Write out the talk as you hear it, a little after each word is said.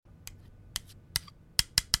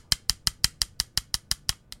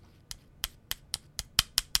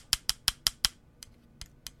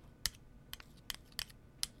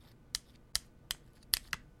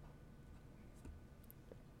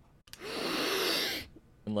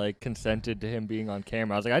and like consented to him being on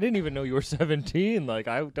camera. I was like, I didn't even know you were 17. Like,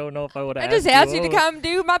 I don't know if I would have. I just asked you to come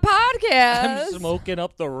do my podcast. I'm smoking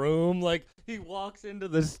up the room. Like, he walks into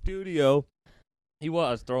the studio. I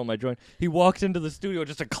was throwing my joint. He walks into the studio,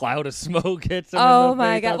 just a cloud of smoke hits him. Oh in the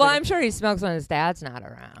my face. God! Was Well, like, I'm sure he smokes when his dad's not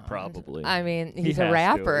around. Probably. I mean, He he's a has to.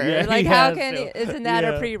 rapper. Yeah, like, he how has can? to. Isn't that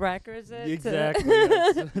a Yeah. prerequisite? Exactly.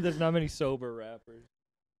 Yes. There's not many sober rappers.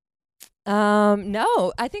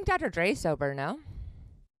 No, I think Dr. Dre's sober. No,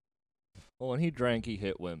 Well, when he drank, he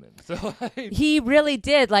hit women. So he really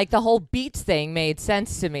did. Like the whole Beats thing made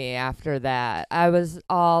sense to me after that. I was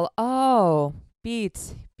all,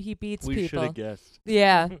 Beats. He beats we should people. have guessed.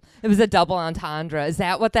 Yeah, it was a double entendre. Is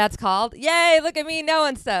that what that's called? Yay! Look at me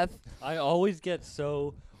knowing stuff. I always get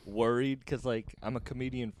so worried because, like, I'm a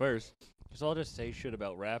comedian first. So I'll just say shit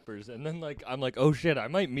about rappers. And then, like, I'm like, oh, shit, I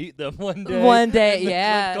might meet them one day. One day, and the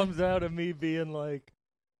yeah. clip comes out of me being like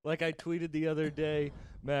I tweeted the other day,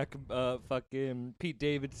 fucking Pete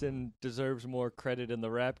Davidson deserves more credit in the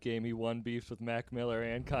rap game. He won beefs with Mac Miller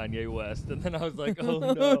and Kanye West. And then I was like, oh,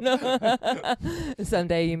 no.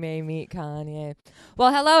 Someday you may meet Kanye.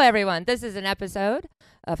 Well, hello, everyone. This is an episode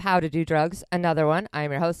of How to Do Drugs, another one.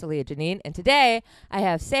 I'm your host, Aaliyah Janine, and today I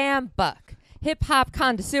have Sam Buck, hip-hop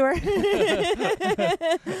connoisseur.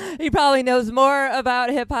 He probably knows more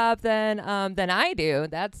about hip-hop than I do.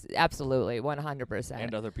 That's absolutely 100%.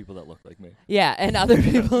 And other people that look like me. Yeah, and other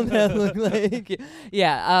people that look like you.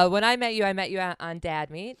 Yeah, when I met you on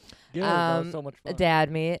Dad Meet. Yeah, that was so much fun.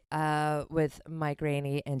 Dad Meet with Mike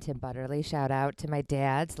Rainey and Tim Butterly. Shout out to my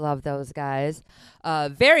dads. Love those guys.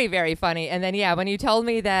 Very, very funny. And then, yeah, when you told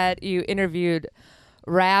me that you interviewed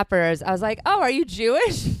rappers, I was like, oh, are you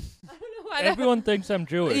Jewish? Everyone thinks I'm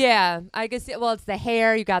Jewish. Yeah, I guess. Well, it's the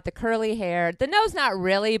hair. You got the curly hair. The nose, not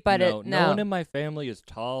really, but no, no. no one in my family is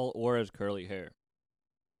tall or has curly hair.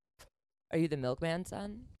 Are you the milkman's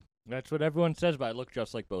son? That's what everyone says, but I look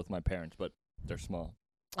just like both my parents, but they're small.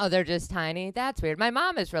 Oh, they're just tiny? That's weird. My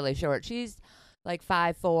mom is really short. She's like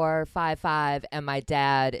 5'4", 5'5", and my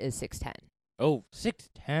dad is 6'10". Oh,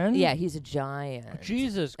 6'10"? Yeah, he's a giant.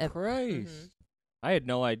 Jesus Christ. mhm. I had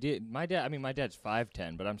no idea. My dad's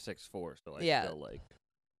 5'10", but I'm 6'4", so I Yeah. still like.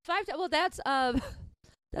 5'10". Well,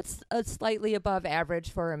 that's slightly above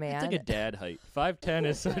average for a man. It's like a dad height. 5'10"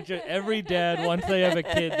 is such a. Every dad, once they have a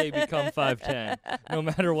kid, they become 5'10", no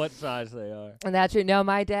matter what size they are. And that's true. No,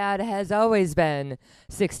 my dad has always been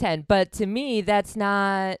 6'10", but to me, that's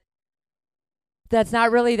not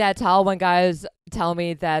really that tall. When guys tell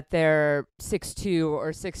me that they're 6'2"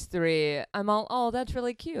 or 6'3", I'm all, oh, that's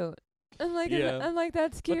really cute. I'm like,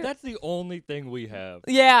 that's cute. But that's the only thing we have.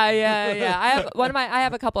 Yeah. I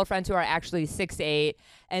have a couple of friends who are actually 6'8",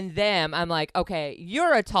 and them, I'm like, okay,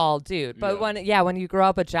 you're a tall dude. But when you grow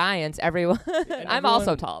up with giants, everyone, I'm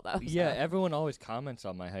also tall though. Yeah, so. everyone always comments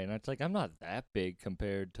on my height, and it's like I'm not that big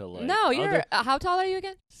compared to like. No, you're. How tall are you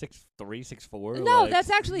again? 6'3", 6'4". No, like,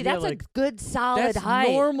 that's actually yeah, that's like, a good solid that's height.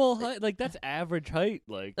 normal height. Like that's average height.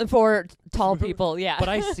 Like For tall people, yeah. But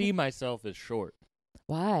I see myself as short.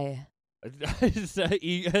 Why? I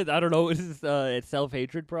don't know. It's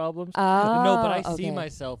self-hatred problems. Oh, No, but I see okay.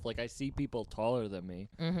 myself like I see people taller than me.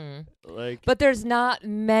 Mm-hmm. Like, But there's not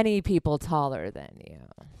many people taller than you.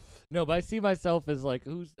 no, but I see myself as like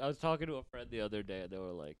I was talking to a friend the other day, and they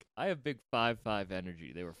were like, "I have big 5'5"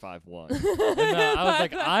 energy." They were 5'1", and I was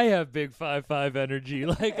like, "I have big 5'5" energy."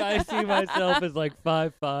 Like I see myself as like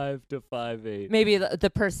 5'5" to 5'8". Maybe the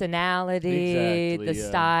personality, Exactly, the yeah.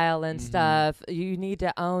 style and Mhm. stuff. You need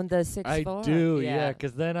to own the 6'4". I do, yeah,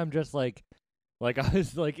 because then I'm just like I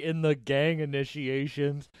was like in the gang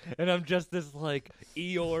initiations, and I'm just this like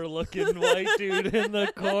Eeyore-looking white dude in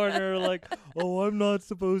the corner, like, oh, I'm not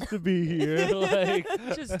supposed to be here, like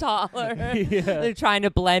Just taller. yeah. They're trying to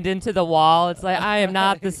blend into the wall. It's like, I am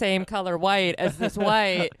not the same color white as this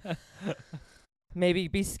white. Maybe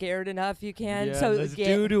be scared enough you can. Yeah, So this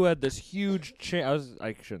dude who had this huge chain.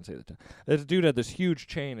 I shouldn't say that. This dude had this huge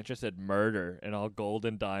chain. It just said "murder" and all gold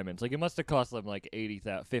and diamonds. Like it must have cost them like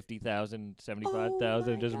 80,000, 50,000,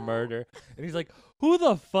 75,000 just God. murder. And he's like, "Who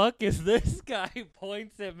the fuck is this guy?" He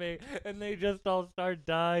points at me, and they just all start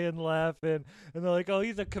dying laughing. And they're like, "Oh,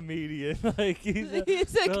 he's a comedian." Like he's a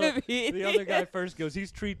comedian. The other guy first goes,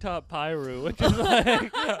 "He's Treetop Pyru," which is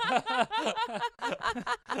like.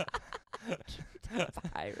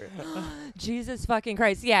 Jesus fucking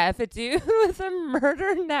Christ. Yeah, if a dude with a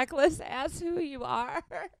murder necklace asks who you are.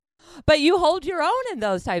 But you hold your own in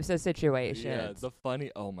those types of situations. Yeah,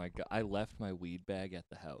 oh my God. I left my weed bag at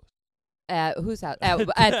the house. At whose house? At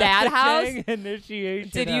that house? Gang initiation.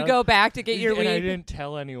 Did you house. go back to get your And I weed? didn't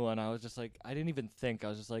tell anyone. I was just like, I didn't even think. I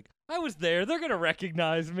was just like, I was there. They're gonna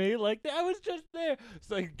recognize me. Like I was just there. It's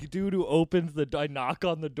like dude who opens the. I knock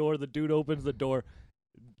on the door. The dude opens the door.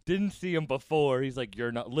 Didn't see him before. He's like,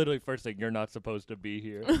 you're not. Literally, first thing, you're not supposed to be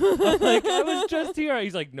here. I'm like, I was just here.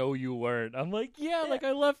 He's like, no, you weren't. I'm like, yeah, like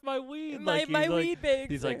I left my weed. My weed bags.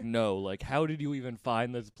 He's like, no, like how did you even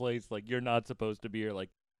find this place? Like you're not supposed to be here. Like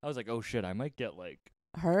I was like, oh shit, I might get like.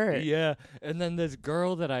 hurt. Yeah, and then this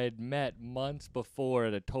girl that I had met months before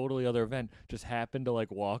at a totally other event just happened to like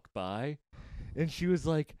walk by, and she was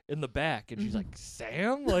like in the back, and she's like,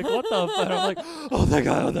 "Sam, like what the?" fuck? And I'm like, "Oh thank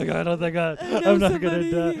God, oh thank God, oh thank God, I'm not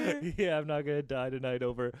gonna die. here." Yeah, I'm not gonna die tonight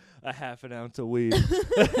over a half an ounce of weed."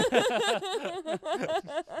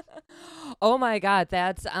 Oh my God,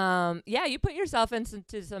 that's yeah, you put yourself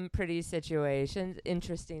into some pretty situations,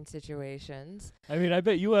 interesting situations. I mean, I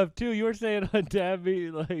bet you have too. You were saying on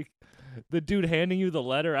Tabby, like the dude handing you the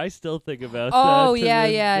letter. I still think about that. Oh to yeah,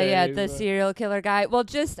 this yeah, yeah, day, the but- serial killer guy. Well,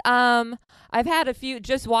 just I've had a few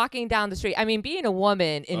just walking down the street. I mean, being a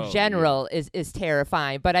woman in Oh, yeah. general is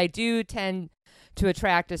terrifying, but I do tend to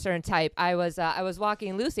attract a certain type. I was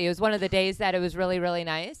walking Lucy. It was one of the days that it was really, really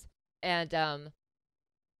nice. And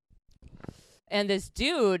this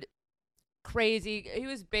dude, crazy, he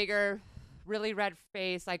was bigger, really red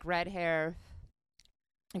face, like red hair.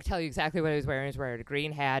 I can tell you exactly what he was wearing. He was wearing a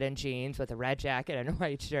green hat and jeans with a red jacket and a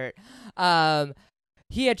white shirt.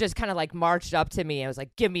 He had just kind of like marched up to me and was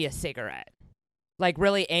like, "Give me a cigarette." Like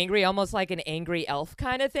really angry, almost like an angry elf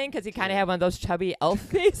kind of thing, because he kind of had one of those chubby elf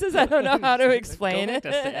faces. I don't know how to explain Go it.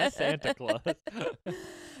 back to Santa Claus.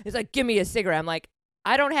 He's like, "Give me a cigarette." I'm like,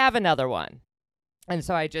 "I don't have another one." And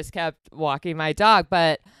so I just kept walking my dog,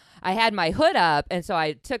 but I had my hood up, and so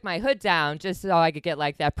I took my hood down just so I could get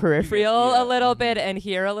like that peripheral yeah, a little bit and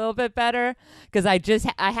hear a little bit better, because I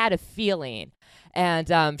had a feeling.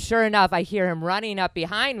 And sure enough, I hear him running up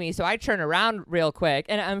behind me, so I turn around real quick,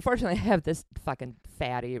 and unfortunately, I have this fucking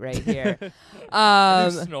fatty right here.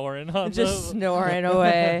 Just snoring on Just the- snoring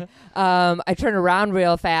away. I turn around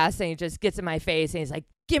real fast, and he just gets in my face, and he's like,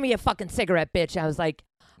 "Give me a fucking cigarette, bitch." I was like,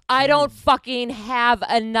 "I don't fucking have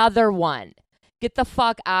another one. Get the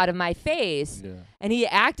fuck out of my face." Yeah. And he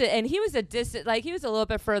acted, and he was he was a little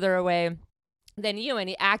bit further away than you, and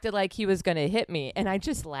he acted like he was gonna hit me, and I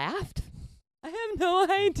just laughed. I have no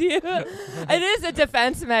idea. It is a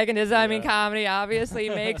defense mechanism. I mean, Yeah. comedy obviously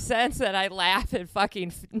makes sense that I laugh at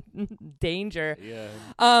fucking danger. Yeah.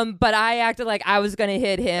 But I acted like I was gonna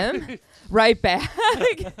hit him right back.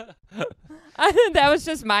 That was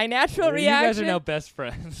just my natural You guys reaction. are now best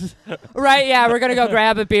friends. Right, yeah, we're gonna go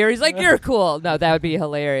grab a beer. He's like, "You're cool." No, that would be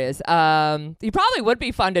hilarious. He probably would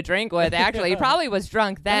be fun to drink with, actually. He probably was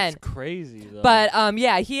drunk then. That's crazy, though. But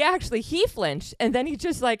yeah, he flinched, and then he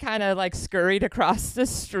just like kind of like scurried across the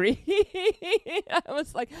street. I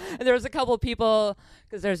was like, and there was a couple people,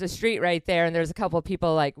 because there's a street right there, and there's a couple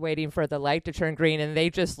people like waiting for the light to turn green, and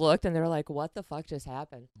they just looked and they were like, "What the fuck just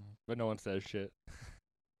happened?" But no one says shit.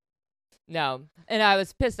 No, and I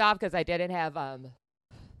was pissed off because I didn't have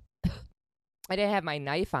my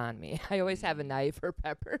knife on me. I always have a knife or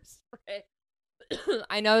pepper spray.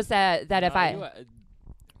 I noticed that if Nah,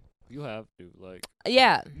 you have to, like,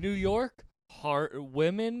 yeah. New York,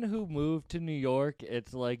 women who move to New York,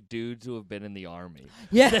 it's like dudes who have been in the army.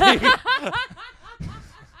 Yeah.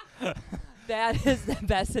 That is the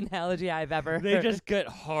best analogy I've ever They heard. just get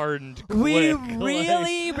hardened We quick.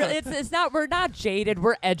 really, it's not, we're not jaded,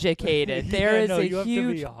 we're educated. There is you a have to be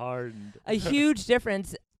huge, hardened. a huge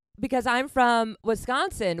difference, because I'm from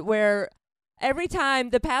Wisconsin, where every time,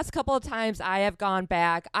 the past couple of times I have gone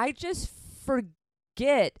back, I just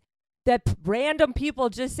forget that random people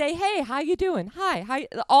just say, "Hey, how you doing? Hi,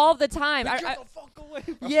 all the time." Get the fuck away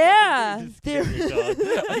from Yeah, me. Just kidding, your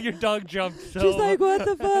dog. Your dog jumped so She's like, "What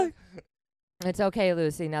the fuck?" It's okay,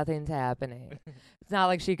 Lucy. Nothing's happening. It's not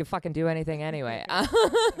like she could fucking do anything anyway.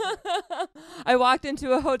 I walked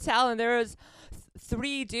into a hotel, and there was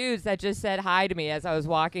 3 dudes that just said hi to me as I was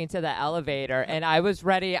walking to the elevator, and I was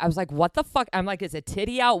ready. I was like, "What the fuck?" I'm like, "Is a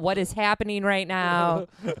titty out? What is happening right now?"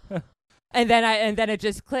 And then it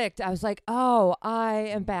just clicked. I was like, "Oh, I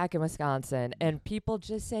am back in Wisconsin, and people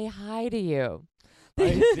just say hi to you."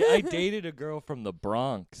 I dated a girl from the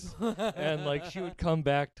Bronx, and like she would come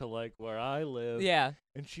back to like where I live, Yeah.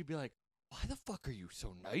 and she'd be like, "Why the fuck are you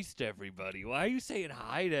so nice to everybody? Why are you saying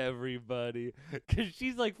hi to everybody?" Because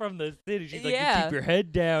she's like from the city. She's like, Yeah. "You keep your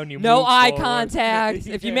head down. You No move eye forward." contact.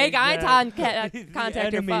 If you Yeah, make eye exactly. contact, you're the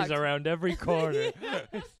enemies fucked. around every corner.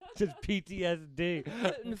 Just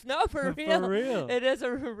PTSD. No, for real. For real. It is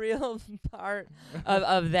a real part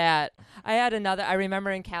of that. I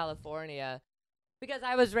remember in California, because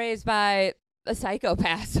I was raised by a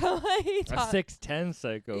psychopath. So A 6'10"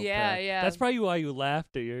 psychopath. Yeah, yeah. That's probably why you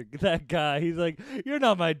laughed at that guy. He's like, "You're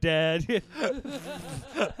not my dad.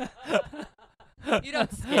 You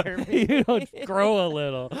don't scare me. You don't grow a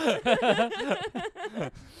little."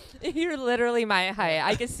 You're literally my height.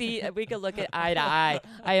 I can see. We could look at eye to eye.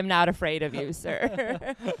 I am not afraid of you,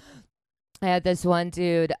 sir. I had this one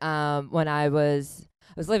dude when I was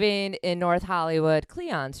living in North Hollywood,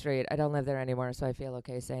 Cleon Street. I don't live there anymore, so I feel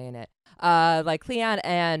okay saying it. Like Cleon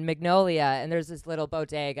and Magnolia, and there's this little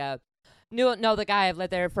bodega. Know the guy. I've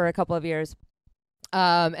lived there for a couple of years.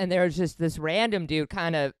 And there was just this random dude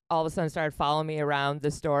kind of all of a sudden started following me around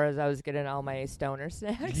the store as I was getting all my stoner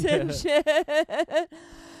snacks and shit.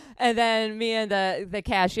 And then me and the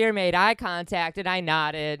cashier made eye contact, and I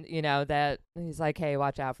nodded, that he's like, hey,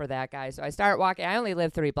 watch out for that guy. So I start walking. I only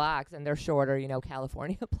live 3 blocks, and they're shorter,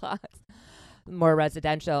 California blocks, more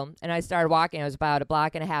residential. And I started walking. I was about 1.5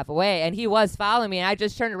 blocks away, and he was following me. And I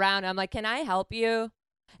just turned around, and I'm like, can I help you?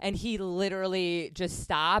 And he literally just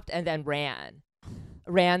stopped and then ran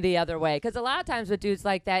the other way. Because a lot of times with dudes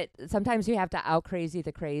like that, sometimes you have to out crazy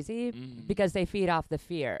the crazy because they feed off the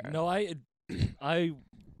fear. No,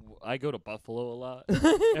 I go to Buffalo a lot,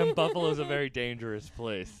 and Buffalo's a very dangerous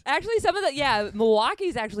place. Actually,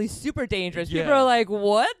 Milwaukee's actually super dangerous. Yeah. People are like,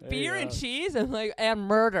 what? Beer Yeah. and cheese? I'm like, and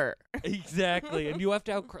murder. Exactly. And you have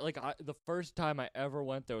to the first time I ever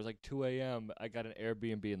went there was like 2 a.m. I got an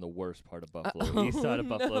Airbnb in the worst part of Buffalo, east side of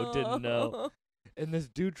Buffalo. Didn't know. And this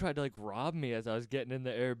dude tried to rob me as I was getting in the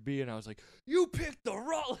Airbnb, and I was like, "You picked the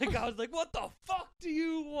wrong." I was like, "What the fuck do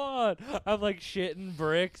you want?" I'm like shitting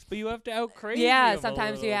bricks, but you have to out crazy. Yeah, him a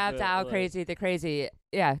sometimes you little have bit, to out crazy the crazy.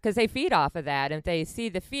 Yeah, because they feed off of that. If they see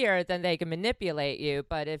the fear, then they can manipulate you.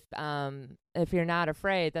 But if you're not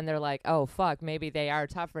afraid, then they're like, oh fuck, maybe they are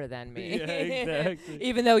tougher than me. Yeah, exactly.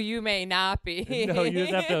 Even though you may not be. No, you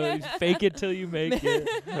just have to fake it till you make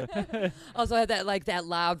it. Also have that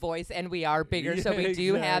loud voice, and we are bigger, so we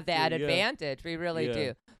do have that exactly, yeah. advantage. We really Yeah.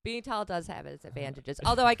 do. Being tall does have its advantages.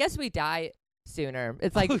 Although I guess we die sooner.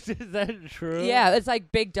 It's like Is that true? yeah, it's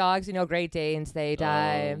like big dogs, Great Danes, they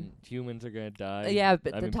die. Humans are gonna die. Yeah,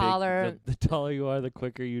 but I the mean, taller the taller you are, the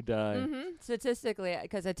quicker you die. statistically,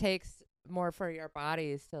 because it takes more for your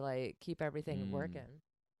bodies to keep everything working.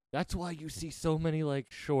 That's why you see so many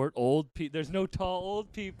short old people. There's no tall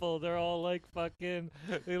old people. They're all fucking.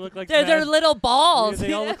 They look like They're little balls. Yeah,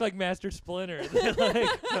 they all look like Master Splinter. They're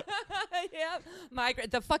yeah,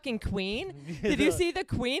 the fucking queen. Did you see the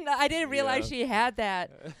queen? I didn't realize she had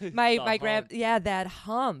that. My that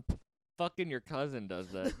hump. Fucking your cousin does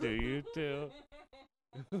that to you too.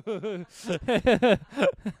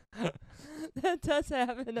 That does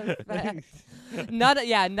have an effect. None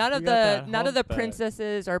of the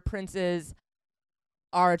princesses or princes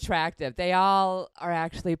are attractive. They all are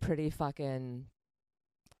actually pretty fucking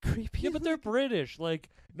creepy. Yeah, but they're British.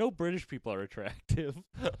 No British people are attractive.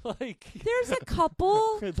 There's a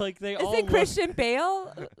couple. They all Isn't Christian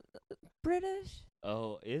Bale British?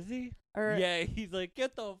 Oh, is he? Or Yeah, he's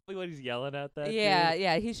get the when he's yelling at that. yeah, dude.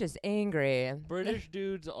 yeah, he's just angry. British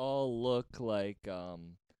dudes all look like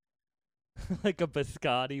like a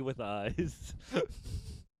biscotti with eyes.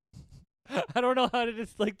 I don't know how to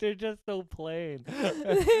just they're just so plain.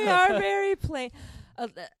 They are very plain.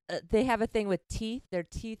 They have a thing with teeth. Their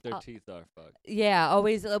teeth. Their teeth are fucked. Yeah,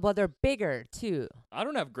 always. Well, they're bigger too. I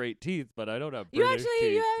don't have great teeth, but I don't have You British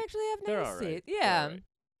teeth. you actually have They're nice all right. teeth. Yeah. They're all right.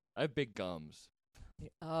 I have big gums.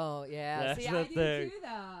 Oh yeah. That's See, the I do thing. too,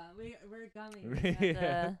 though. We're gummy.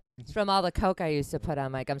 Yeah. It's from all the coke I used to put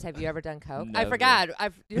on my gums. Have you ever done coke? I Never. forgot.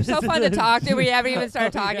 You're so fun to talk to. We haven't even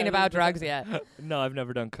started Oh, talking yeah, about yeah. drugs yet. No, I've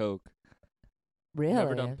never done coke. Really?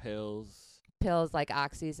 Never done pills. Pills like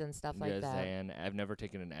oxys and stuff like that. Xan. I've never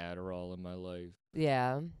taken an Adderall in my life.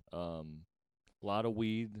 Yeah. A lot of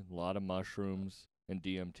weed, a lot of mushrooms, and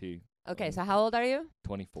DMT. Okay, so how old are you?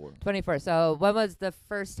 24. 24. So when was the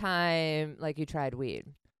first time you tried weed?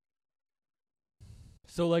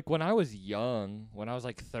 So when I was young, when I was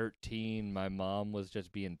 13, my mom was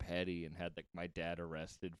just being petty and had my dad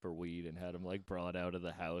arrested for weed and had him brought out of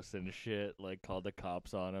the house and shit, called the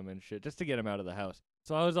cops on him and shit just to get him out of the house.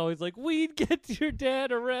 So I was always like, weed gets your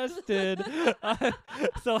dad arrested.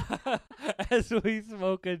 So as we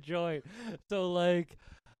smoke a joint. So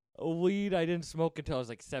weed I didn't smoke until I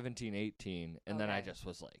was 17, 18. And then I Okay. just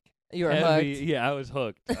was You were heavy. hooked. Yeah, I was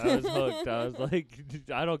hooked. I was hooked. I was like,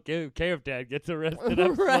 I don't care if Dad gets arrested.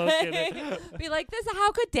 I'm smoking it. Be like this.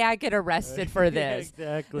 How could Dad get arrested for Yeah, this?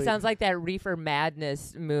 exactly. Sounds like that Reefer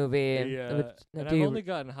Madness movie. Yeah, and I've only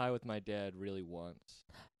gotten high with my dad really once.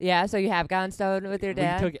 Yeah, so you have gone stoned with your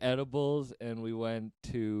dad? We took edibles and we went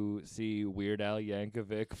to see Weird Al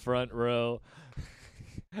Yankovic front row.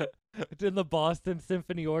 Then the Boston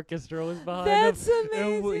Symphony Orchestra was behind That's him.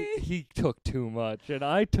 amazing. He took too much, and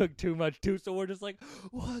I took too much too. So we're just like,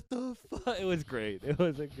 what the fuck? It was great. It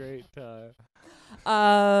was a great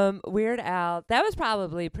time. Weird Al. That was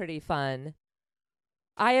probably pretty fun.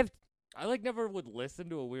 I never would listen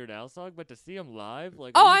to a Weird Al song, but to see him live,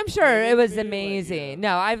 like, Oh, are you I'm sure it kidding was me? Like, amazing.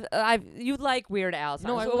 yeah. No, you like Weird Al songs.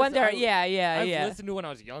 No, I But when listen- they're, I- yeah. I've listened to when I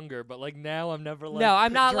was younger, but like now I'm never like No,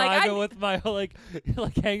 I'm not like, driving I- with my like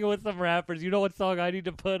hanging with some rappers. You know what song I need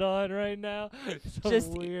to put on right now? Some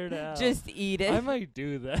Just- Weird Al. Just eat it. I might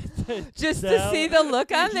do that. Just to Now- see the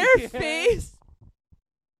look on their Yeah. face.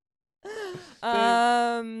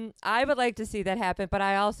 I would like to see that happen, but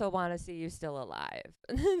I also want to see you still alive.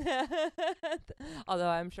 Although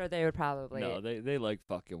I'm sure they would probably. No, they like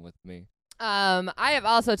fucking with me. I have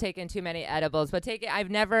also taken too many edibles, but I've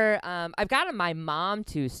never. I've gotten my mom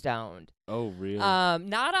too stoned. Oh really?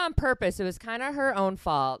 Not on purpose. It was kind of her own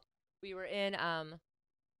fault. We were in.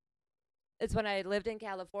 It's when I lived in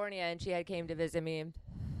California, and she had came to visit me.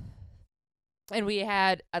 And we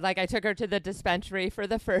had, I took her to the dispensary for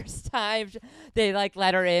the first time. They,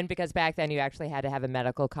 let her in because back then you actually had to have a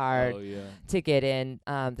medical card Oh yeah. to get in.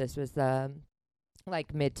 This was the,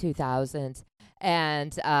 mid-2000s.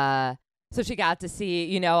 And so she got to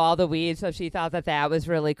see, all the weed. So she thought that was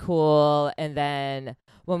really cool. And then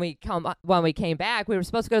when we came back, we were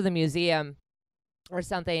supposed to go to the museum or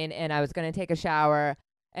something. And I was going to take a shower.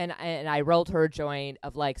 And I rolled her a joint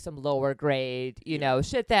of some lower grade,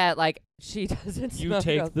 shit that she doesn't You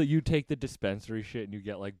smoke. take the dispensary shit and you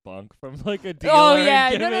get bunk from a dealer. Oh and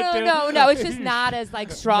yeah, give it to no. It's just not as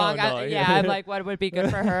strong. No, I'm like, what would be good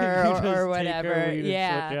for her You just or take her whatever. weed and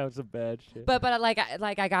Yeah. suck down some bad shit. But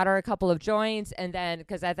I got her a couple of joints, and then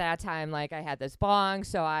because at that time I had this bong,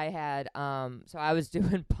 so I had so I was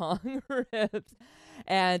doing bong rips,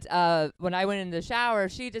 and when I went in the shower,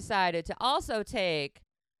 she decided to also take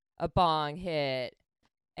a bong hit,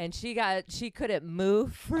 and she couldn't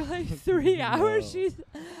move for 3 hours. No.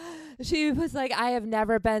 She was like, I have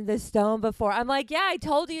never been this stoned before. I'm like, yeah, I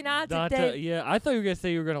told you not to. Yeah, I thought you were gonna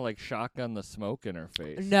say you were gonna shotgun the smoke in her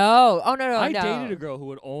face. No, oh no, I no. dated a girl who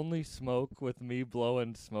would only smoke with me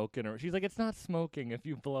blowing smoke in her. She's like, it's not smoking if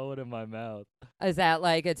you blow it in my mouth. Is that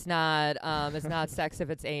it's not sex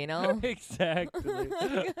if it's anal? Exactly.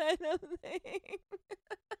 I don't think.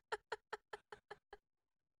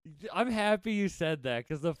 I'm happy you said that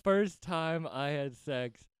because the first time I had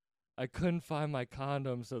sex, I couldn't find my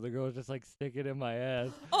condom, so the girl was just stick it in my ass.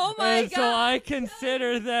 Oh my and god! so I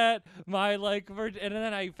consider that my and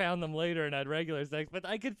then I found them later and had regular sex, but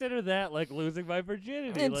I consider that losing my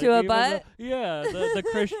virginity. Into a even butt? Yeah, the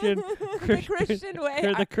Christian, the Christian way.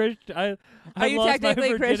 or the Christian. I you lost my technically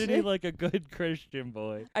virginity Christian? like a good Christian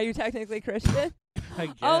boy. Are you technically Christian? I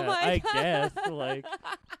guess. Oh my I god! guess.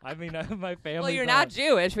 I mean, my family. Well, you're not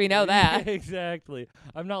Jewish. We know that. Exactly.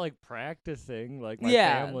 I'm not practicing my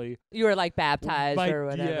Yeah. family. You were baptized or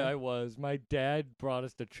whatever. Yeah, I was. My dad brought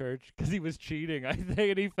us to church because he was cheating, I think,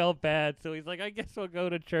 and he felt bad. So he's like, I guess we'll go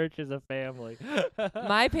to church as a family.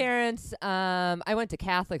 My parents, I went to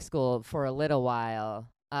Catholic school for a little while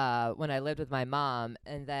when I lived with my mom.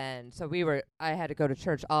 And then, I had to go to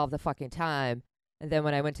church all the fucking time. And then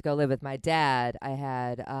when I went to go live with my dad, I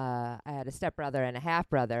had a stepbrother and a half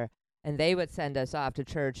brother. And they would send us off to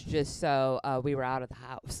church just so we were out of the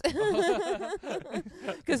house.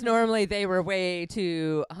 Because normally they were way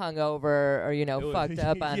too hungover or, It was- fucked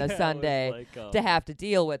up on yeah, a it was Sunday to have to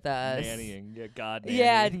deal with us. nannying. Yeah, God nannying.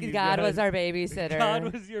 Yeah, You God was guys- our babysitter.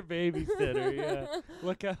 God was your babysitter, yeah.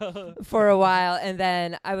 Look how... For a while. And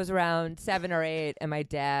then I was around 7 or 8, and my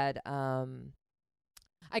dad,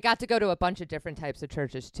 I got to go to a bunch of different types of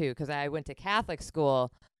churches, too, because I went to Catholic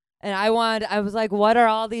school. And I was like, what are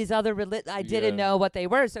all these other I didn't Yeah. know what they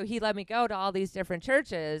were. So he let me go to all these different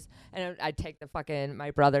churches, and I'd take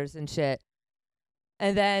my brothers and shit.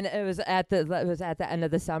 And then it was at the end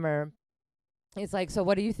of the summer. He's like, so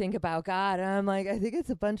what do you think about God? And I'm like, I think it's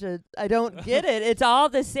a bunch of, I don't get it. It's all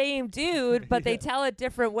the same dude, but they Yeah. tell it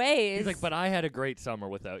different ways. He's like, but I had a great summer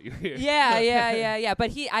without you here. Yeah.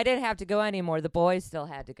 But I didn't have to go anymore. The boys still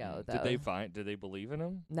had to go, though. Did they believe in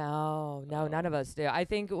him? No, none of Oh. us do. I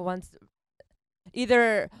think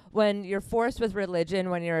either when you're forced with religion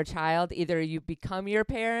when you're a child, either you become your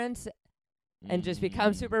parents and just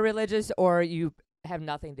become super religious, or you have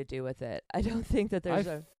nothing to do with it. I don't think that there's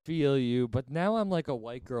I feel you, but now I'm like a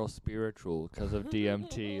white girl spiritual because of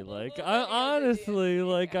DMT. Like, I honestly,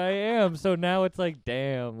 like, I am. So now it's like,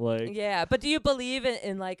 damn, like. Yeah, but do you believe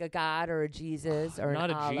in like a God or a Jesus or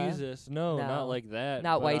not an a Allah? Jesus, no, not like that.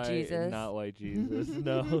 Not but white Jesus? Not white Jesus,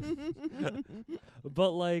 no.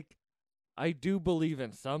 But like, I do believe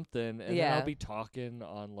in something, and then I'll be talking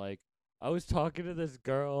on like, I was talking to this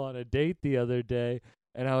girl on a date the other day,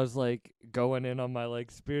 and I was like going in on my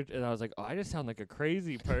like spirit, and I was like, oh, I just sound like a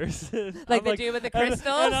crazy person. Like the dude with the crystals?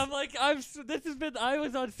 And I'm like, I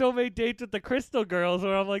was on so many dates with the crystal girls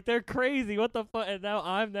where I'm like, they're crazy, what the fuck? And now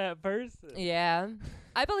I'm that person. Yeah.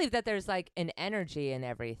 I believe that there's like an energy in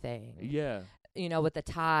everything. Yeah. You know, with the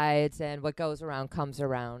tides and what goes around comes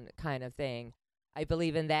around kind of thing. I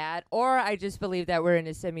believe in that. Or I just believe that we're in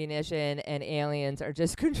a simulation and aliens are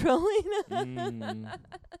just controlling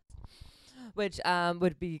which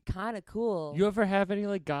would be kind of cool. You ever have any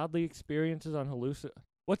like godly experiences on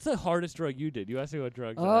What's the hardest drug you did? You asked me what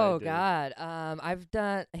drugs I Oh did. God. I've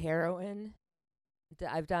done heroin.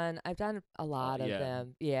 I've done a lot of yeah.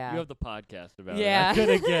 them. Yeah. You have the podcast about yeah. it. I could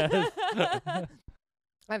have guessed.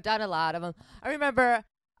 I've done a lot of them. I remember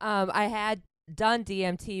I had done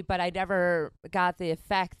DMT, but I never got the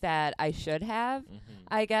effect that I should have,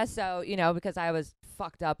 I guess. So, you know, because I was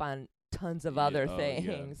fucked up on tons of other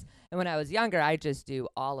things. Yeah. And when I was younger, I just do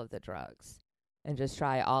all of the drugs and just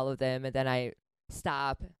try all of them. And then I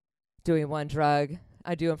stop doing one drug.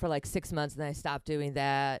 I do them for like 6 months, and then I stop doing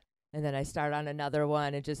that. And then I start on another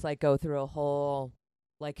one and just like go through a whole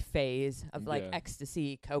like phase of like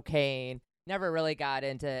ecstasy, cocaine. Never really got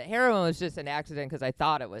into heroin. Was just an accident because I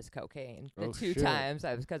thought it was cocaine. The two times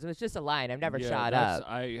because it was just a line. I've never shot up.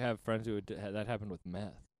 I have friends who that happened with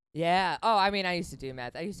meth. Yeah. Oh, I mean, I used to do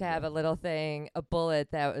meth. I used to have a little thing, a bullet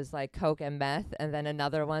that was like coke and meth, and then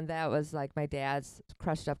another one that was like my dad's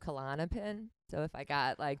crushed up Klonopin. So if I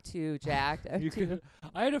got like too jacked,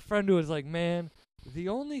 I had a friend who was like, man, the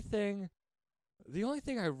only thing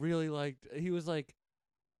I really liked, he was like,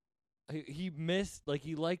 he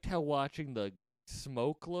liked how watching the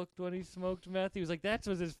smoke looked when he smoked meth. He was like, that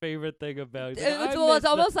was his favorite thing about it. It's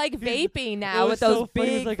almost like vaping now with those big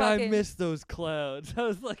He was like, fucking... I miss those clouds. I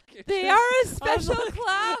was like, they are a special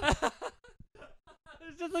cloud.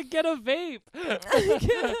 It's just like, get a vape.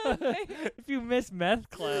 If you miss meth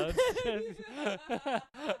clouds.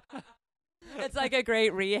 It's like a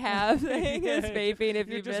great rehab thing. Is vaping if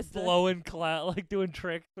you miss blowing cloud, like doing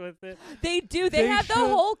tricks with it. They do. They have the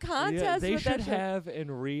whole contest. Yeah, they with should that have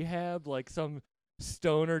in rehab like some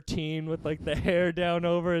stoner teen with like the hair down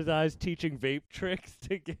over his eyes teaching vape tricks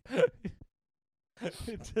to get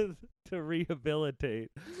to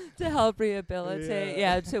rehabilitate. To help rehabilitate.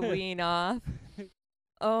 Yeah, to wean off.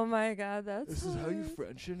 Oh my God, This is how you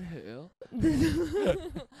French inhale.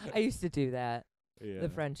 I used to do that. Yeah. The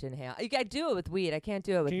French inhale. I do it with weed. I can't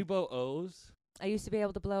do it with... Can you blow O's? I used to be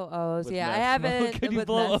able to blow O's. With yeah, I meth haven't. smoke? Can you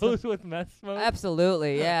blow O's with meth smoke?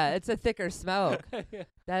 Absolutely, yeah. It's a thicker smoke. Yeah.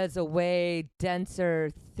 That is a way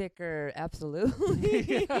denser, thicker,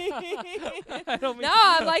 absolutely. I'm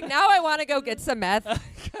like, now I want to go get some meth.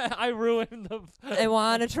 I ruined the... I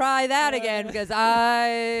want to try that again because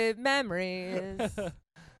memories.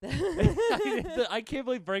 I can't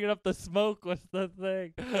believe bringing up the smoke was the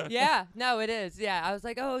thing. Yeah, no, it is. Yeah, I was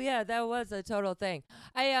like, oh yeah, that was a total thing.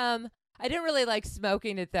 I didn't really like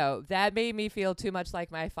smoking it though. That made me feel too much like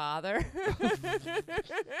my father.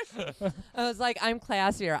 I was like, I'm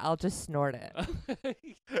classier. I'll just snort it.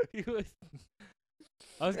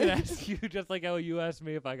 I was gonna ask you just like how you asked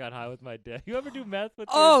me if I got high with my dad. You ever do meth with?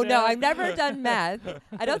 Oh your dad? no, I've never done meth.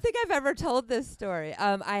 I don't think I've ever told this story.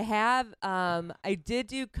 I did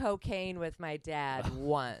do cocaine with my dad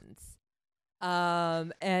once.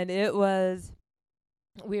 And it was,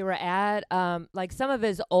 we were at like some of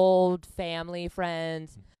his old family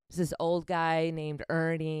friends. This old guy named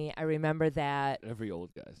Ernie. I remember that. Every old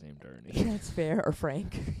guy's named Ernie. That's fair. Or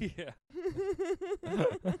Frank. Yeah.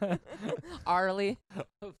 Arlie.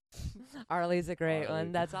 Arlie's a great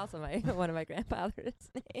one. That's also one of my grandfather's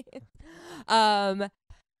names.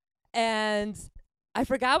 And I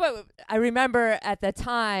forgot I remember at the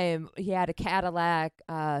time he had a Cadillac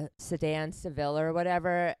sedan Seville or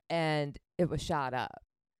whatever, and it was shot up.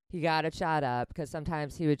 He got it shot up because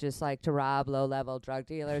sometimes he would just like to rob low-level drug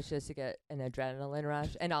dealers just to get an adrenaline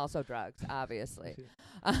rush, and also drugs, obviously.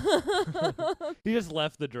 He just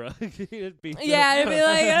left the drug. It'd be like,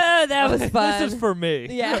 oh, that was fun. This is for me.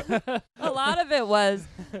 Yeah. A lot of it was,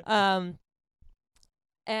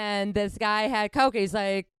 and this guy had coke. He's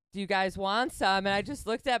like, do you guys want some? And I just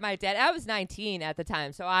looked at my dad. I was 19 at the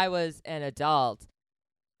time, so I was an adult.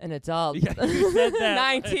 An adult. Yeah, you said that.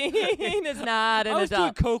 19 is not an I was doing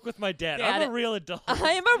adult. coke with my dad. Yeah, I'm a real adult.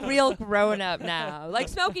 I am a real grown-up now. Like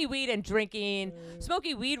smoking weed and drinking.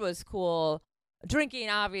 Smoking weed was cool. Drinking,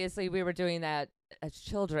 obviously, we were doing that as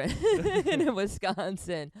children in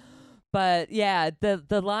Wisconsin. But yeah,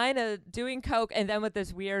 the line of doing coke and then with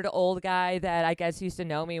this weird old guy that I guess used to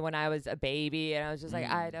know me when I was a baby, and I was just like,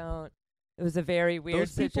 I don't. It was a very weird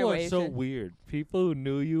Those people situation. are so weird. People who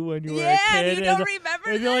knew you when you were a Yeah, kid. you don't remember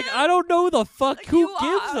and you're like, them? I don't know the fuck. Like, Who you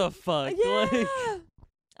gives are- a fuck? Yeah.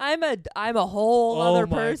 Like, I'm a whole other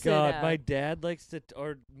person. Oh my god, now. my dad likes to,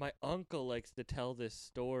 or my uncle likes to tell this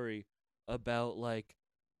story about like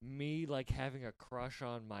me like having a crush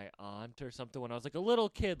on my aunt or something when I was like a little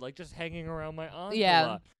kid, like just hanging around my aunt Yeah. a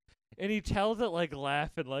lot. And he tells it like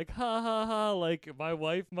laughing, like ha ha ha, like my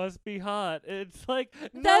wife must be hot. It's like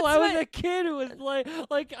no, That's I was what- a kid who was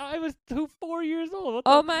like I was 4 years old. What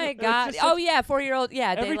Oh the- my it's god. just Oh such- yeah, 4-year-old.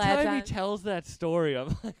 Yeah, they Every latch time he on. tells that story,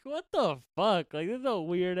 I'm like, what the fuck? Like, this is a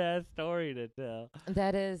weird ass story to tell.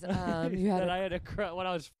 That is, you that had. I had a when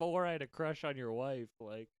I was 4, I had a crush on your wife.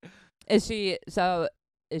 Like, Is she so?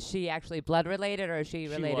 Is she actually blood related, or is she she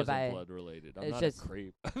related wasn't by? blood related. I'm it's not just- a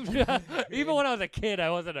creep. Even when I was a kid, I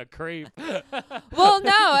wasn't a creep. Well,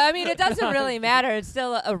 no. I mean, it doesn't really matter. It's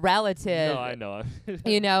still a relative. No, I know.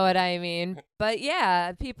 You know what I mean? But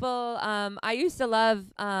yeah, people. I used to love.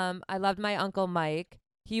 I loved my uncle Mike.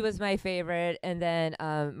 He was my favorite, and then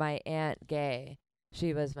my aunt Gay.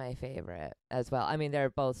 She was my favorite as well. I mean, they're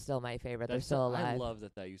both still my favorite. They're That's still I alive. love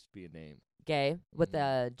that used to be a name. Gay with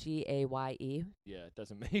Mhm. the Gaye. Yeah, it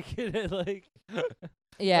doesn't make it like.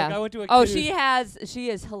 Yeah. Like I went to a Oh, kid she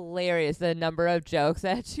is hilarious. The number of jokes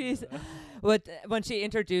that she's when she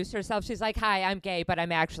introduced herself, she's like, "Hi, I'm gay, but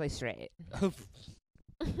I'm actually straight."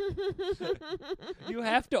 You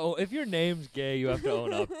have to if your name's gay, you have to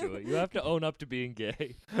own up to it. You have to own up to being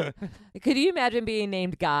gay. Could you imagine being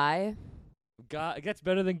named Guy? God, it gets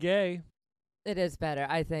better than gay. It is better,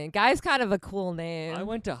 I think. Guy's kind of a cool name. I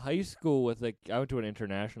went to high school with I went to an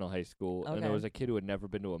international high school, and there Okay. was a kid who had never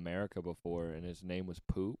been to America before, and his name was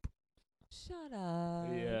Poop. Shut up.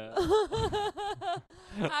 Yeah.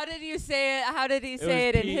 How did you say it? How did he It say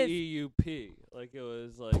was it in his P-E-U-P. Like it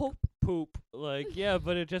was like poop? poop. Like yeah,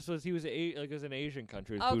 but it just was. He was like it was an Asian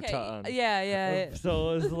country. It was Okay. Bhutan. Yeah.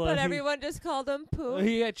 So it was like. But everyone just called him Poop.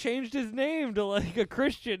 He had changed his name to like a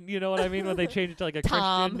Christian. You know what I mean? When they changed it to like a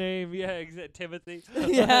Tom. Christian name. Yeah, Timothy.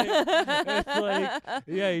 Yeah. It's like,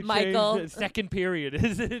 yeah, he Michael. changed it. Second period.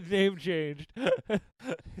 His name changed.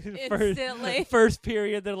 Instantly. First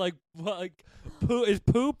period, they're like, what, like, is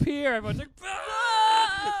poop here? Everyone's like,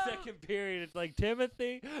 ah! Second period, it's like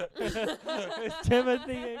Timothy. It's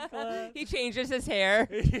Timothy in class. He changes his hair,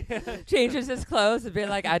 Yeah. changes his clothes, and be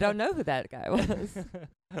like, I don't know who that guy was.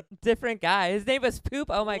 Different guy. His name was Poop.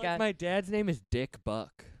 Oh my Like, god. my dad's name is Dick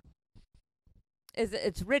Buck.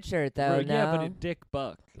 It's Richard though. Right, yeah, but no? it's Dick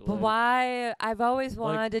Buck. But Like, why? I've always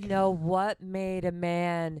like- wanted to know what made a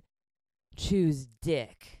man choose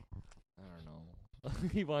Dick. I don't know.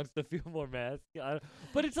 He wants to feel more masculine.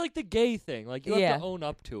 But it's like the gay thing. Like, you Yeah. have to own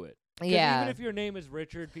up to it. 'Cause Yeah. even if your name is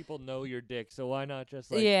Richard, people know you're Dick. So why not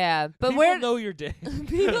just like yeah, but people where know you're Dick.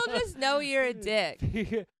 people just know you're a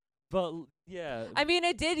dick. But yeah, I mean,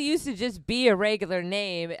 it did used to just be a regular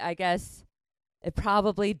name. I guess it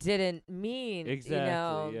probably didn't mean,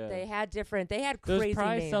 Exactly, yeah. they had there's crazy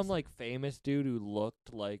probably names. some like famous dude who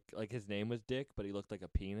looked like his name was Dick, but he looked like a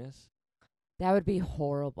penis, That would be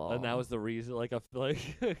horrible. and that was the reason. Like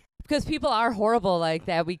because people are horrible like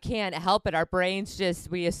that. We can't help it. Our brains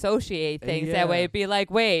we associate things that way. Yeah. It'd be like,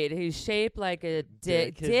 wait, he's shaped like a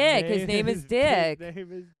dick. His His name is Dick. His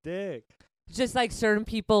name is Dick. Just like certain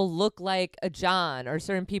people look like a John, or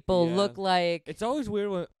certain people Yeah. look like. It's always weird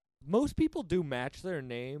when most people do match their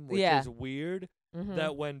name, which Yeah. is weird. Mhm.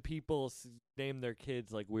 That when people name their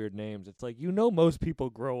kids like weird names, it's like most people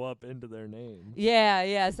grow up into their names.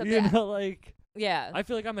 Yeah. Something. You know, like Yeah. I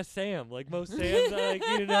feel like I'm a Sam. Like most Sams, like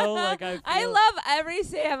like I feel- love every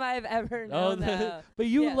Sam I've ever Oh, known. though. but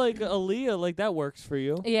you Yeah. like Aaliyah, like that works for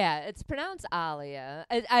you. Yeah, it's pronounced Alia.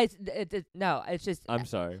 No, it's just I'm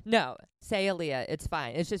sorry, no. Say Aaliyah. It's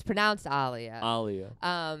fine. It's just pronounced Alia. Aaliyah.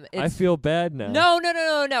 I I feel bad now.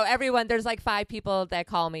 No. Everyone, there's like 5 people that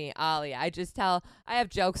call me Alia. I have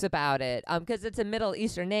jokes about it. Because it's a Middle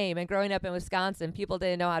Eastern name, and growing up in Wisconsin, people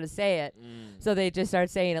didn't know how to say it, so they just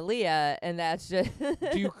start saying Aaliyah, and that's just.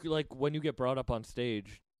 Do you like when you get brought up on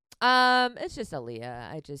stage? It's just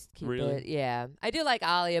Aaliyah. I just keep Really? it. Yeah, I do like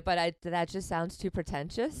Alia, but that just sounds too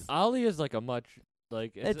pretentious. Aaliyah's like a much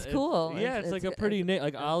Like It's cool. Yeah, it's like a pretty name.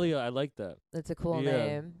 Like Alia, I like that. It's a cool Yeah.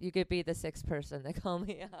 name. You could be the 6th person that call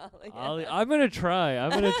me Alia. Ali, I'm gonna try.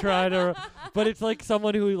 But it's like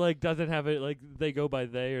someone who like doesn't have it. Like they go by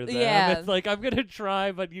they or them. Yeah. It's like I'm gonna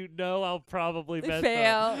try, but I'll probably mess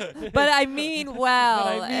Fail. up. But I mean well.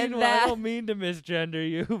 But I mean, and well, I don't mean to misgender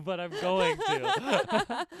you, but I'm going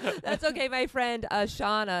to. That's okay. My friend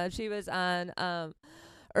Shauna, she was on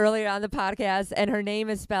earlier on the podcast, and her name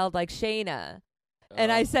is spelled like Shayna. And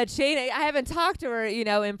I said, Shayna, I haven't talked to her,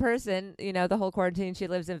 in person, the whole quarantine. She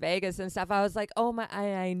lives in Vegas and stuff. I was like, oh my,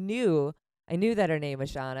 I knew that her name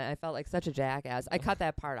was Shauna. I felt like such a jackass. I cut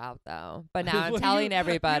that part out though. But now I'm telling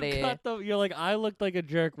everybody. You're like, I looked like a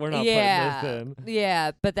jerk. We're not yeah, putting this in.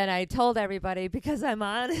 Yeah, but then I told everybody because I'm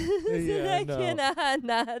honest. Yeah, I no. cannot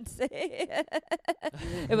not say it.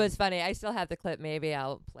 It was funny. I still have the clip. Maybe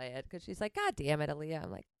I'll play it because she's like, God damn it, Aaliyah.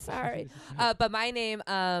 I'm like, sorry. But my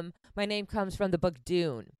name comes from the book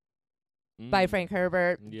Dune by Frank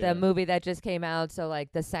Herbert, Yeah. the movie that just came out. So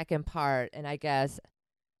like the second part, and I guess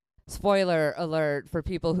spoiler alert for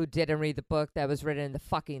people who didn't read the book that was written in the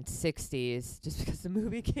fucking 60s, just because the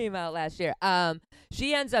movie came out last year.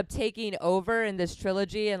 She ends up taking over in this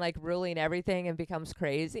trilogy and like ruling everything and becomes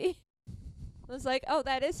crazy. I was like, oh,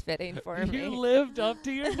 that is fitting for me. You lived up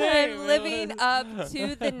to your name. I'm living up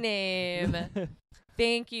to the name.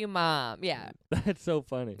 Thank you, Mom. Yeah. That's so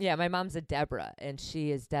funny. Yeah, my mom's a Deborah, and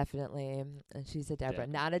she is definitely, she's a Deborah,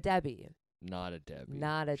 Debbie. not a Debbie. Not a Debbie.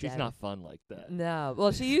 Not a She's Debbie. not fun like that. No.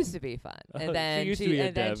 Well, she used to be fun. And then She used to be a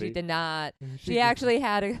and then she Debbie. did not. She She actually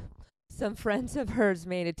had some friends of hers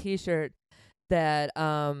made a T-shirt that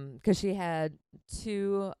 'cause she had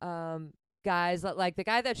two guys, like the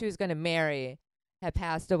guy that she was going to marry had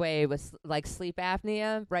passed away with like sleep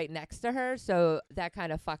apnea right next to her, so that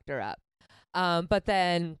kind of fucked her up. But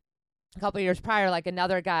then a couple years prior, like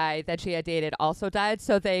another guy that she had dated also died,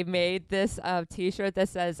 so they made this T-shirt that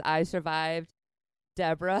says "I survived,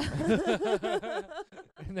 Deborah."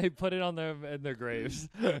 And they put it on in their graves.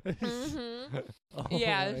 Mm-hmm. Oh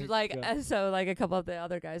Yeah, my it's like God. so like a couple of the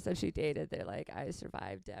other guys that she dated, they're like, "I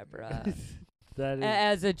survived, Deborah." That is.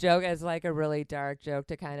 As a joke, as like a really dark joke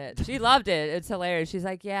to kind of. She loved it. It's hilarious. She's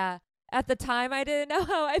like, "Yeah, at the time I didn't know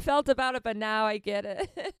how I felt about it, but now I get it."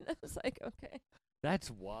 And I was like, "Okay." That's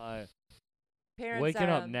why. Parents Waking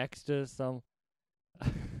are, up next to some.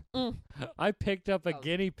 Mm. I picked up a Oh.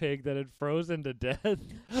 guinea pig that had frozen to death.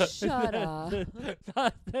 Shut up.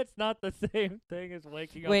 That's not the same thing as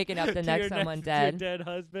waking up to to next your someone to your dead. dead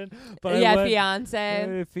husband. But I Yeah, went,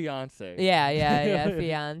 fiance. fiance. Yeah,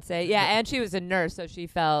 fiance. Yeah, and she was a nurse, so she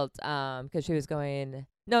felt 'cause she was going.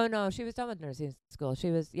 No, she was done with nursing school.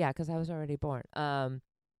 She was 'cause I was already born.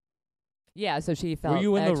 Yeah, so she felt. Were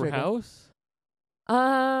you in extra the good. house?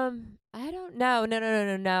 I don't know.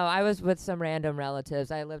 No. I was with some random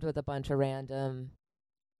relatives. I lived with a bunch of random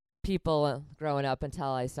people growing up until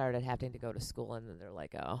I started having to go to school, and then they're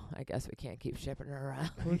like, "Oh, I guess we can't keep shipping her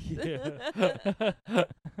around." Yeah.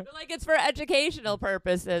 They're like, "It's for educational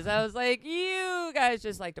purposes." I was like, "You guys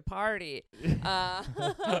just like to party,"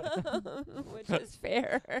 which is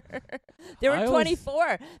fair. They were I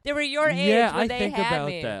 24. They were your age Yeah, when I they think had about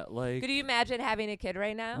me. that. Like, Could you imagine having a kid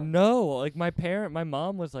right now? no, like my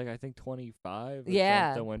mom was like I think 25. Or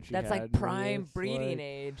Yeah, something when she that's had like me. prime It's breeding like-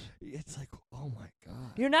 age. It's like, oh my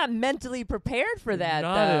God. You're not mentally prepared for that,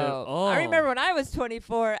 Not at though. all. I remember when I was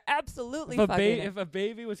 24, absolutely If fucking. if a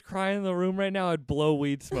baby was crying in the room right now, I'd blow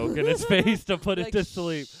weed smoke in his face to put Like, it to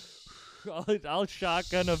sleep. I'll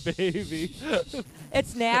shotgun a baby.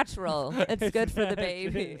 It's natural. It's good for the It's-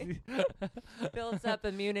 baby. Builds up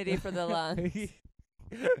immunity for the lungs.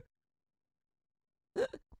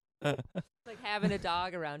 Like having a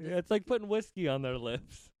dog around. Yeah, it's like putting whiskey on their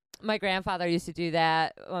lips. My grandfather used to do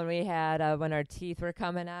that when we had when our teeth were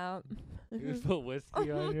coming out. You just put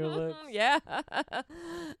whiskey on your lips. Yeah, and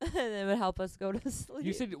it would help us go to sleep.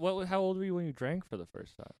 You said how old were you when you drank for the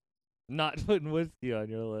first time? Not putting whiskey on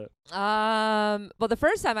your lip. Well, the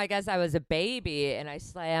first time I guess I was a baby and I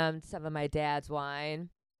slammed some of my dad's wine.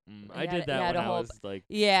 I You did had that a when I whole was like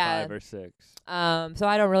Yeah. 5 or 6. So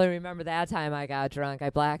I don't really remember that time I got drunk. I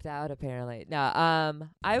blacked out apparently. No,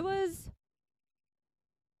 I was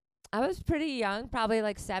pretty young, probably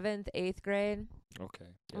like 7th, 8th grade, Okay.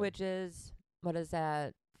 Yeah. which is what is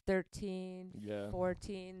that? 13, Yeah.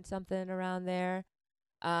 14, something around there.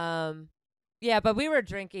 Yeah, but we were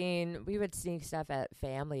drinking. We would sneak stuff at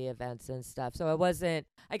family events and stuff. So it wasn't,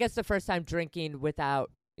 I guess, the first time drinking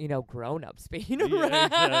without, grown-ups being Yeah,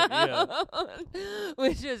 around, exactly,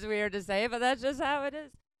 which is weird to say, but that's just how it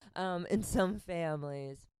is in some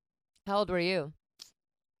families. How old were you?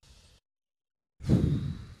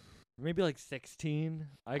 maybe like 16.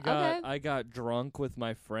 I got drunk with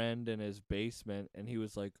my friend in his basement, and he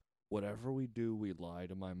was like, whatever we do, we lie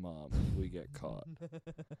to my mom if we get caught.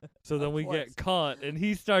 So then we get caught, and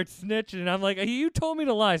he starts snitching, and I'm like, you told me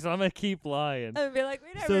to lie, so I'm going to keep lying. I'd be like,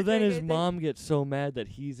 we never So then drink his anything. mom gets so mad that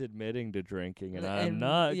he's admitting to drinking, and I'm And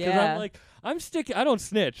not. Because yeah. I'm like, I'm sticking. I don't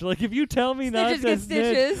snitch. Like, if you tell me not Snitches to get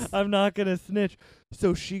snitch, stitches. I'm not going to snitch.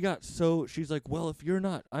 So she's like, well, if you're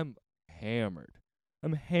not, I'm hammered.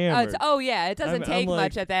 I'm hammered. Yeah, it doesn't I'm take like-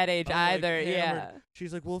 much at that age I'm, like, either. Yeah. hammered.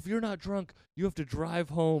 She's like, well, if you're not drunk, you have to drive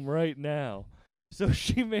home right now. So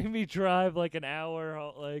she made me drive like an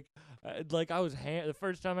hour, like I was the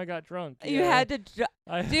first time I got drunk. You yeah. had to,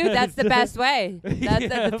 I dude. had That's the to- best way. That's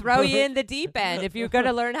Yeah, to throw you but- in the deep end. If you're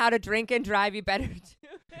gonna learn how to drink and drive, you better do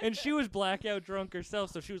it. And she was blackout drunk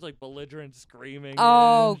herself, so she was like belligerent, screaming.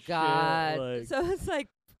 Oh and shit, God. like- So it's like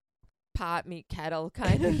pot meet kettle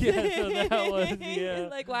kind of Yeah, thing. so that was- yeah.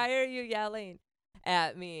 Like, why are you yelling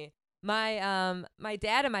at me? My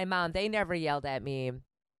dad and my mom, they never yelled at me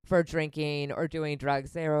for drinking or doing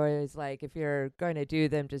drugs. They were always like, if you're going to do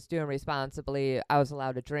them, just do them responsibly. I was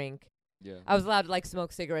allowed to drink. Yeah. I was allowed to like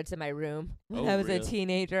smoke cigarettes in my room when Oh, I was a really?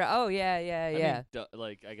 teenager. Oh yeah, yeah, yeah. I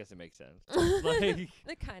mean, I guess it makes sense. Like,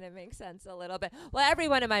 It kind of makes sense a little bit. Well,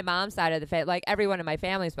 everyone in my mom's side of the family, like everyone in my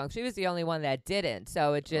family smoked. She was the only one that didn't.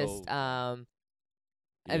 So it just,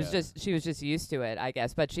 it was yeah. just, she was just used to it, I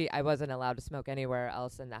guess. But I wasn't allowed to smoke anywhere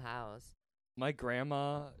else in the house. My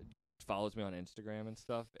grandma follows me on Instagram and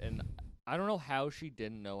stuff, and I don't know how she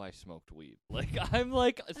didn't know I smoked weed. Like, I'm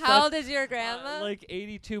like, How old is your grandma? like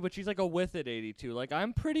 82, but she's like a with it 82. Like,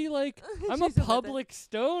 I'm pretty like, I'm a She's a with it. public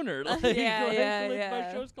stoner. Like, Yeah, like, yeah, like yeah.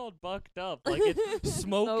 my show's called Bucked Up. Like, it's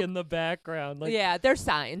smoke in the background. Like, yeah, there's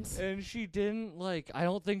signs. and she didn't like. I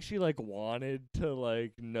don't think she like wanted to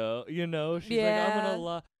like know. You know, she's like, I'm Yeah. gonna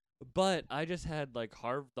lie. But I just had like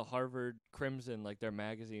the Harvard Crimson, like their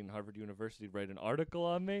magazine, Harvard University, write an article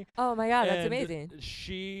on me. Oh my God, that's And amazing.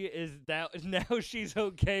 She is that now. She's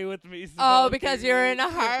okay with me. Oh, because smoking you're in a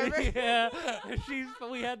weed. Harvard? Yeah,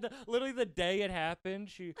 we had literally the day it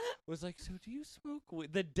happened. She was like, "So do you smoke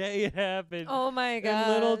weed?" The day it happened. Oh my God.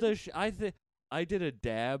 And little does I did a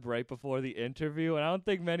dab right before the interview, and I don't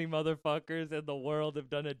think many motherfuckers in the world have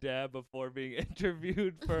done a dab before being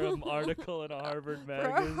interviewed for an article in a Harvard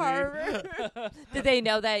magazine. Harvard? Did they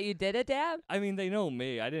know that you did a dab? I mean, they know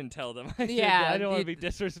me. I didn't tell them. I did Yeah, that. I don't want you- to be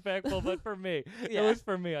disrespectful, but for me, Yeah. it was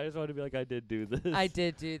for me. I just wanted to be like, I did do this. I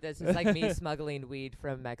did do this. It's like me smuggling weed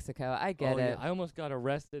from Mexico. I get Oh, it. yeah. I almost got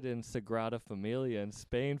arrested in Sagrada Familia in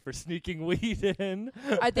Spain for sneaking weed in.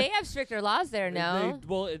 They have stricter laws there now.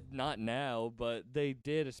 Not now, but they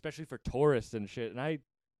did, especially for tourists and shit. And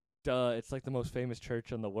it's like the most famous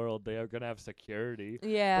church in the world. They are gonna have security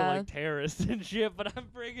Yeah. for like terrorists and shit. But I'm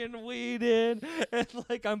bringing weed in, and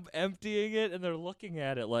like I'm emptying it, and they're looking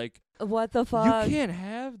at it like, What the fuck? you can't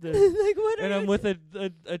have this. Like, what are And you I'm with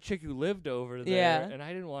a chick who lived over there, Yeah. and I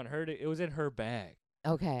didn't want her to. It was in her bag,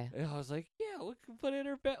 Okay. and I was like, "Yeah, we can put it in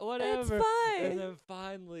her bag, It's whatever." fine. And then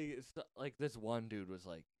finally, like this one dude was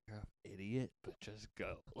like, "You're an idiot, but just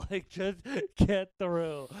go, like just get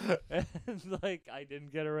through." And like I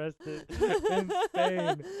didn't get arrested in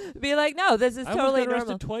Spain. Be like, no, this is I almost totally got arrested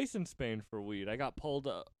normal. twice in Spain for weed. I got pulled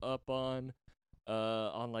up on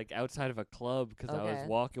like outside of a club because I Okay. was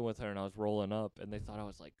walking with her and I was rolling up, and they thought I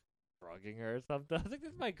was like drugging her or something. I was like,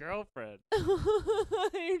 "This is my girlfriend."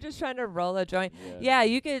 You're just trying to roll a joint. Yeah,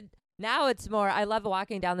 you could. Now it's more. I love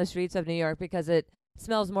walking down the streets of New York because it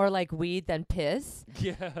smells more like weed than piss.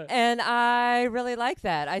 Yeah. And I really like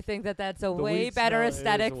that. I think that that's a The way weed better smell is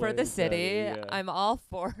aesthetic for way the city. better, yeah. I'm all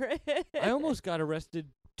for it. I almost got arrested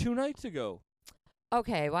 2 nights ago.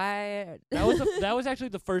 Okay, why? That was actually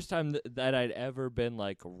the first time that I'd ever been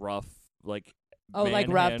like rough, like Oh, like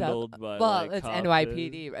rubbed up. manhandled by, Well, like, it's cops.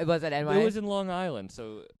 NYPD. Was it NY? It was in Long Island,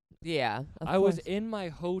 so yeah. of I was course. in my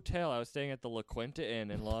hotel. I was staying at the La Quinta Inn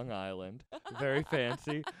in Long Island. Very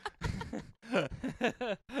fancy.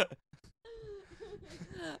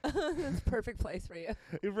 It's a perfect place for you.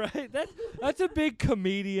 Right? That's a big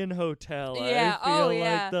comedian hotel. Yeah, I feel oh, like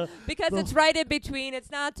yeah. Because the- it's right in between.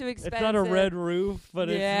 It's not too expensive. it's not a red roof, but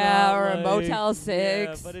it's Yeah, not or a like- Motel Yeah,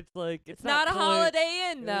 6. but it's like It's not a clean. Holiday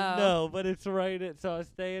Inn, though. No, but it's right. So I was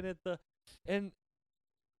staying at and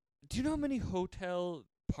do you know how many hotel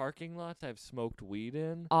parking lots I've smoked weed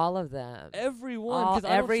in? All of them. Everyone, All- because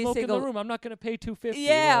I don't every smoke in single- the room. I'm not gonna pay $250.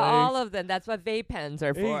 Yeah, like- all of them. That's what vape pens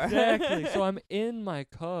are for. Exactly. So I'm in my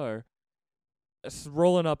car,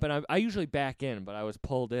 rolling up, and I usually back in, but I was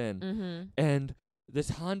pulled in, Mm-hmm. and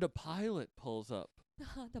this Honda Pilot pulls up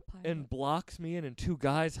and blocks me in, and 2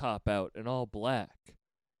 guys hop out in all black.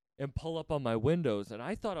 and pull up on my windows, and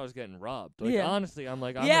I thought I was getting robbed. Like, Yeah. honestly, I'm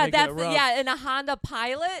like, I'm Yeah, gonna that's get robbed. yeah, in a Honda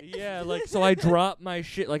Pilot. Yeah, like, so I dropped my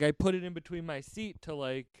shit. Like, I put it in between my seat to,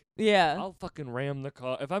 like, Yeah. I'll fucking ram the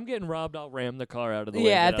car. If I'm getting robbed, I'll ram the car out of the way.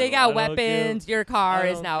 Yeah, Get if they out got of the way. I don't give- weapons, your car I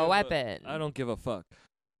is don't now a give weapon. I don't give a fuck.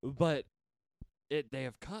 But they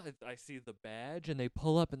have cut. I see the badge, and they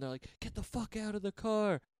pull up, and they're like, "Get the fuck out of the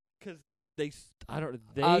car," because they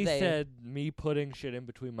said me putting shit in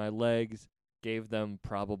between my legs gave them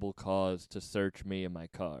probable cause to search me in my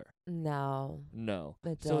car. No, No.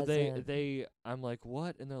 it So doesn't. I'm like,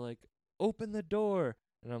 what? And they're like, open the door.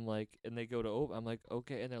 And I'm like, and they go to open. I'm like,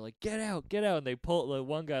 okay. And they're like, get out. And they pull. Like,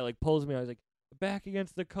 one guy like pulls me. I was like, back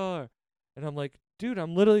against the car. And I'm like, dude, I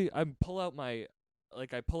pull out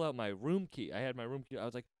my room key. I had my room key. I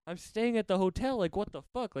was like, I'm staying at the hotel. Like, what the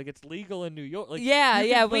fuck? Like, it's legal in New York. Like, yeah,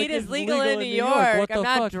 like, weed it's is legal in New York. What I'm the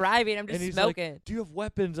not fuck? driving. I'm And just he's smoking. like, do you have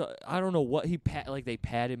weapons? I don't know what like they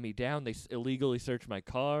patted me down. They illegally searched my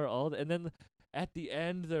car. And then at the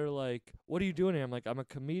end, they're like, what are you doing here? I'm like, I'm a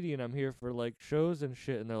comedian. I'm here for like shows and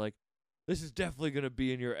shit. And they're like, this is definitely gonna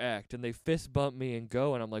be in your act. And they fist bump me and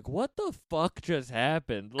go. And I'm like, what the fuck just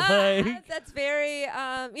happened? Like, That's very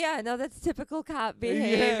that's typical cop Yeah,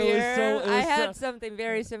 behavior. it was I had something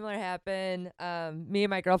very similar happen. Me and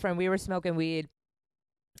my girlfriend, we were smoking weed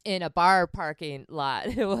in a bar parking lot.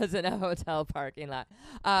 It wasn't a hotel parking lot.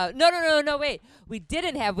 No, wait. We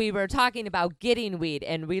didn't have weed. We were talking about getting weed,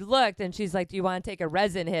 and we looked, and she's like, do you want to take a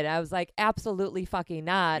resin hit? I was like, absolutely fucking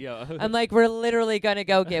not. yeah. I'm like, we're literally going to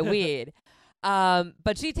go get weed.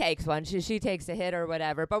 But she takes one. She takes a hit or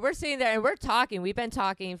whatever. But we're sitting there and we're talking. We've been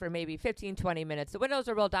talking for maybe 15, 20 minutes. The windows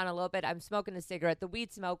are rolled down a little bit. I'm smoking a cigarette. The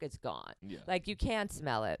weed smoke is gone. Yeah. Like, you can't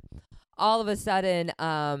smell it. All of a sudden,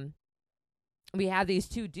 we have these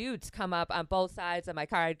two dudes come up on both sides of my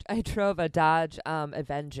car. I drove a Dodge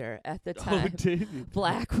Avenger at the time. Oh, did you?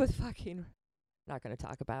 Black with fucking, not going to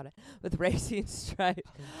talk about it, with racing stripe.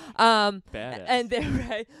 Badass. And they're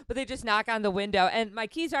right, but they just knock on the window, and my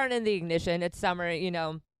keys aren't in the ignition. It's summer,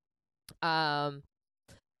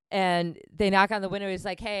 and they knock on the window. He's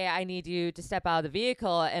like, hey, I need you to step out of the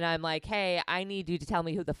vehicle. And I'm like, hey, I need you to tell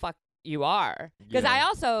me who the fuck you are. Because Yeah. I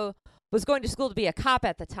also was going to school to be a cop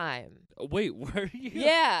at the time. Wait, were you?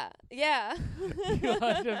 Yeah. You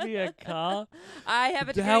want to be a cop? I have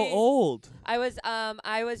a degree. How old? I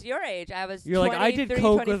was your age. I was You're like, I did 23,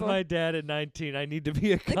 coke 24. with my dad at 19. I need to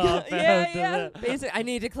be a cop yeah, after yeah. that. Basically, I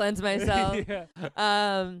need to cleanse myself.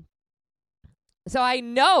 Yeah. So I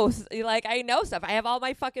know stuff. I have all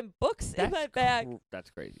my fucking books in my bag. That's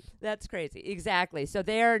crazy. That's crazy. Exactly. So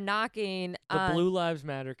they're knocking The on. Blue Lives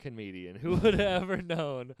Matter comedian. Who would have ever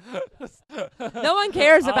known? No one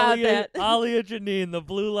cares about that. Alia Janine, the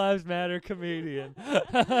Blue Lives Matter comedian.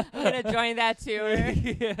 I'm gonna join that tour.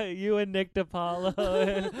 Yeah, you and Nick DiPaolo.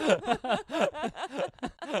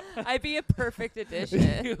 I'd be a perfect addition.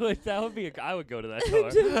 That would be. I would go to that tour.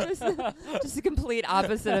 just a complete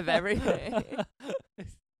opposite of everything.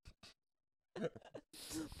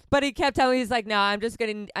 But he kept telling me, he's like, no,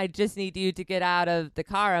 I just need you to get out of the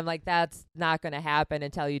car. I'm like, that's not going to happen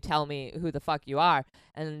until you tell me who the fuck you are.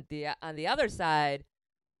 And on the other side,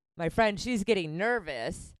 my friend, she's getting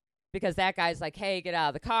nervous because that guy's like, hey, get out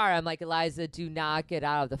of the car. I'm like, Eliza, do not get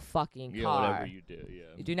out of the fucking Yeah, car. whatever you do, yeah.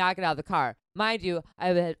 You do not get out of the car. Mind you, I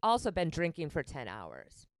had also been drinking for 10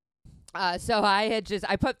 hours. So I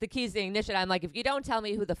put the keys in the ignition. I'm like, if you don't tell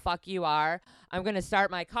me who the fuck you are, I'm going to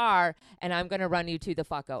start my car and I'm going to run you to the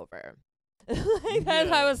fuck over.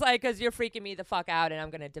 I was like, because you're freaking me the fuck out and I'm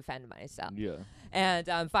going to defend myself. Yeah.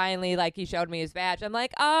 And finally, like, he showed me his badge. I'm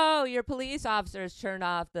like, oh, your police officers turned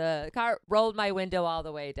off the car, rolled my window all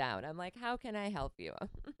the way down. I'm like, how can I help you?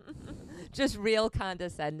 Just real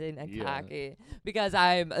condescending and cocky because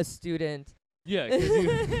I'm a student. Yeah, 'cause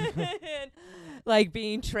you like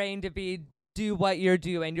being trained to do what you're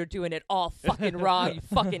doing. You're doing it all fucking wrong, you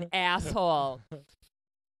fucking asshole. And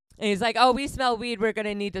he's like, oh, we smell weed. We're going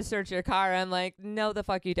to need to search your car. I'm like, no, the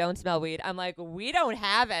fuck you don't smell weed. I'm like, we don't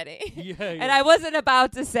have any. Yeah. And I wasn't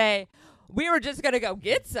about to say, we were just going to go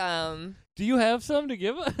get some. Do you have some to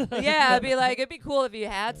give us? Yeah, I'd be like, it'd be cool if you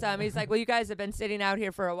had some. He's like, well, you guys have been sitting out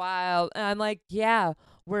here for a while. And I'm like, yeah,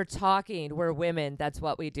 we're talking. We're women. That's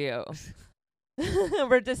what we do.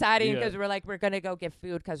 We're deciding because we're like, we're going to go get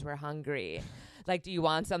food because we're hungry. Like, do you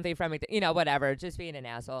want something from me? Whatever. Just being an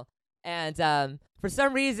asshole. And for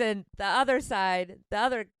some reason, the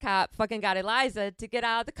other cop fucking got Eliza to get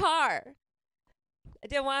out of the car. I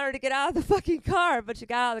didn't want her to get out of the fucking car, but she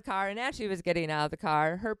got out of the car. And as she was getting out of the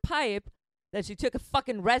car, her pipe that she took a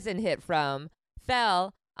fucking resin hit from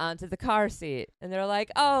fell onto the car seat. And they're like,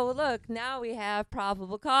 oh, look, now we have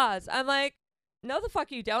probable cause. I'm like, no, the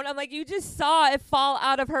fuck you don't. I'm like, you just saw it fall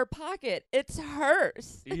out of her pocket. It's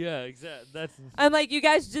hers. Yeah, exactly. That's I'm like, you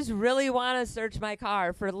guys just really want to search my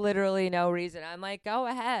car for literally no reason. I'm like, go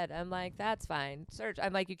ahead. I'm like, that's fine. Search.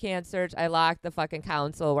 I'm like, you can't search. I locked the fucking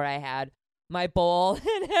console where I had my bowl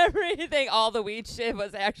and everything. All the weed shit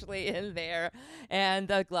was actually in there. And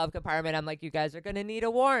the glove compartment. I'm like, you guys are going to need a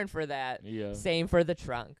warrant for that. yeah. Same for the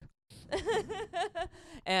trunk.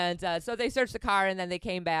 And so they searched the car, and then they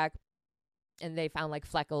came back. And they found like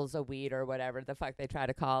fleckles of weed or whatever the fuck they try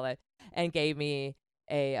to call it, and gave me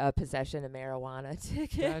a possession of marijuana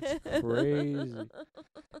ticket. That's crazy.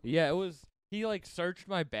 Yeah, it was. He like searched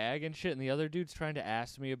my bag and shit, and the other dude's trying to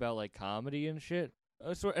ask me about like comedy and shit.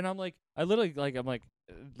 And I'm like, I'm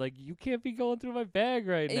like, you can't be going through my bag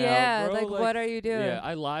right now, Yeah, bro. like what are you doing? Yeah,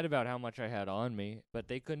 I lied about how much I had on me, but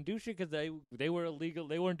they couldn't do shit because they were illegal.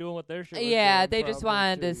 They weren't doing what their shit was Yeah, doing, they just probably,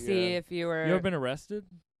 wanted to too. see Yeah. if you were. You ever been arrested?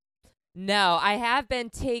 No, I have been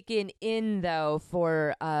taken in though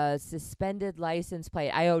for a suspended license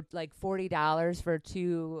plate. I owed like $40 for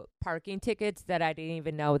 2 parking tickets that I didn't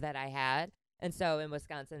even know that I had. And so in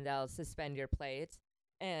Wisconsin, they'll suspend your plates.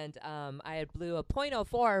 And I had blew a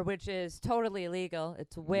 .04, which is totally illegal.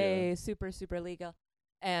 It's way super, super legal.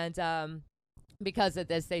 And because of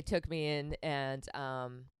this, they took me in and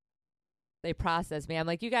they processed me. I'm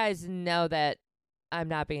like, you guys know that I'm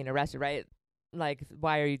not being arrested, right? Like,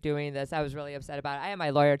 why are you doing this? I was really upset about it. I had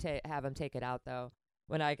my lawyer have him take it out, though,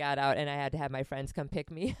 when I got out, and I had to have my friends come pick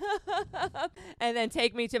me up and then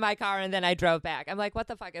take me to my car, and then I drove back. I'm like, what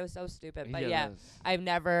the fuck? It was so stupid. But yeah, I've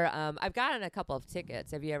never, I've gotten a couple of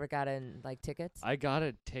tickets. Have you ever gotten, like, tickets? I got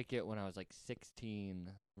a ticket when I was like 16,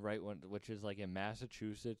 which is like in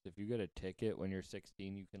Massachusetts. If you get a ticket when you're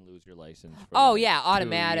 16, you can lose your license. For Oh, like yeah, 2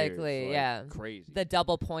 automatically, years. Like, yeah. crazy. The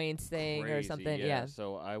double points thing or Crazy, something, yeah.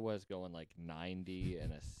 So I was going like 90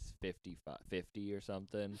 and a 50 or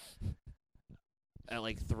something at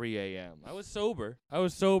like 3 a.m. I was sober,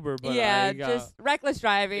 but yeah, I got, just reckless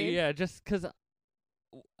driving. yeah, just 'cause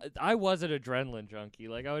I was an adrenaline junkie.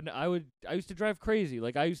 Like I used to drive crazy.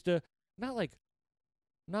 Like I used to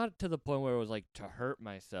not to the point where it was like to hurt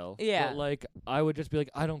myself. Yeah. But like I would just be like,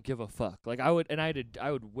 I don't give a fuck. Like I would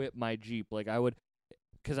whip my Jeep. Like I would,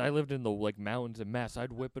 'cause I lived in the like mountains in Mass.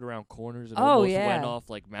 I'd whip it around corners and almost went off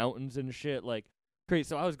like mountains and shit. Like crazy.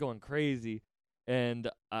 So I was going crazy, and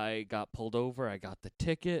I got pulled over. I got the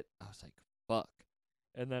ticket. I was like, fuck.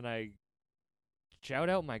 And then I shout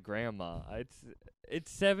out my grandma.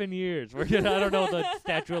 It's 7 years. I don't know the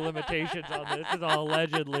statute of limitations on this. This is all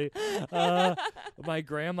allegedly. My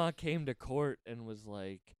grandma came to court and was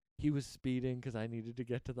like, he was speeding 'cause I needed to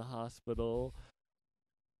get to the hospital.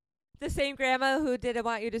 The same grandma who didn't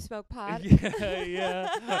want you to smoke pot? Yeah.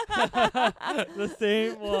 The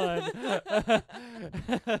same one.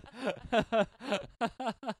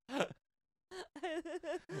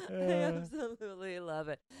 I absolutely love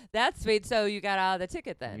it. That's sweet. So you got out of the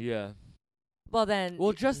ticket then? Yeah. Well, then.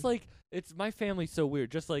 Well, just like, it's my family's so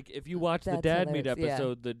weird. Just like if you watch the That's Dad Meat hilarious, yeah.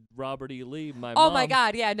 episode, the Robert E. Lee, my Oh mom. my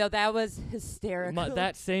God! Yeah, no, that was hysterical.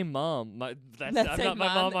 That same mom. My same mom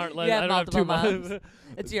mom. aren't You like, have I don't have multiple two moms. moms.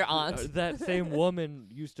 It's your aunt. That same woman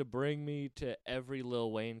used to bring me to every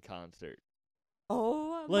Lil Wayne concert.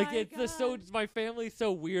 Oh Like my it's God. my family's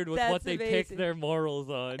so weird with That's what they pick amazing. their morals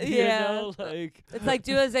on. Yeah. You know, like It's like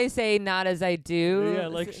do as I say, not as I do. yeah,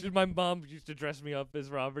 like my mom used to dress me up as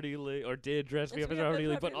Robert E. Lee, or did dress me up as Robert E.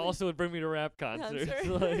 Lee, but also would bring me to rap concerts.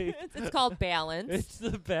 Like It's called balance. it's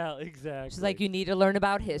the exactly. She's like, you need to learn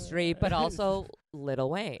about history, but also Lil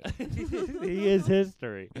Wayne. He is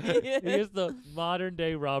history. He is the modern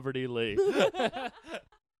day Robert E. Lee.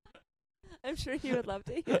 I'm sure you would love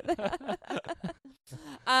to hear that.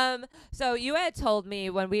 So you had told me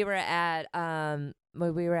when we were at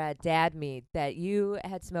Dad Meat that you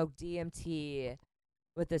had smoked DMT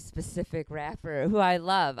with a specific rapper who I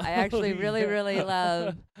love. I actually really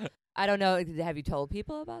love. I don't know. Have you told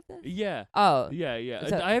people about this? Yeah. Oh. Yeah.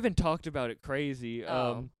 So- I haven't talked about it crazy.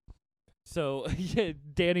 Oh. So yeah,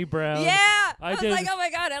 Danny Brown. Yeah. I was did- like, oh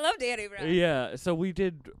my God, I love Danny Brown. Yeah, so we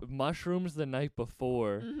did mushrooms the night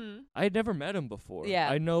before. Mm-hmm. I had never met him before. Yeah.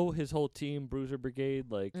 I know his whole team, Bruiser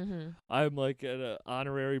Brigade. Like, Mm-hmm. I'm like an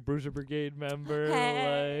honorary Bruiser Brigade member.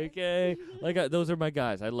 Hey. Like, hey, those are my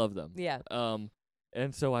guys. I love them. Yeah.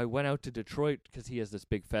 And so I went out to Detroit 'cause he has this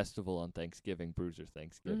big festival on Thanksgiving, Bruiser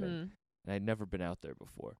Thanksgiving. Mm-hmm. And I'd never been out there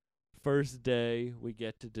before. First day, we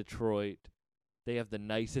get to Detroit. They have the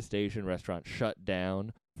nicest Asian restaurant shut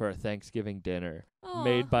down for a Thanksgiving dinner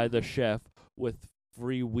made by the chef with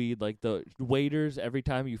free weed. Like the waiters, every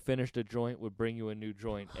time you finished a joint, would bring you a new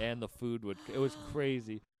joint, and the food would. It was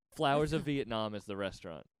crazy. Flowers of Vietnam is the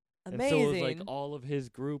restaurant. Amazing. And so it was like all of his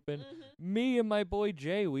group and Mhm. me and my boy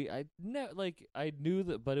Jay. I knew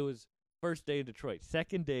that, but it was first day in Detroit.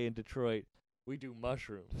 Second day in Detroit, we do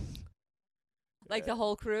mushrooms. Like the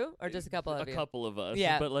whole crew, or just a couple of A you? couple of us.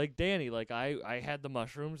 Yeah. But like Danny, like I had the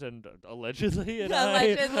mushrooms and allegedly, and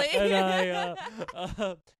Allegedly.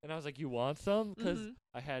 and I was like, you want some? Because Mhm.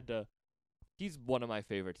 I had to. He's one of my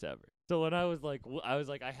favorites ever. So when I was like,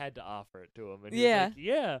 I had to offer it to him, and he was like,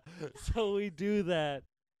 yeah. So we do that,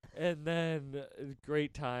 and then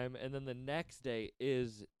great time, and then the next day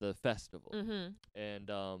is the festival,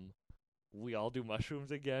 and we all do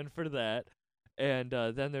mushrooms again for that. And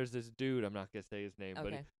then there's this dude, I'm not going to say his name,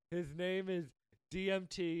 Okay. but his name is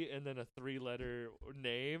DMT and then a 3-letter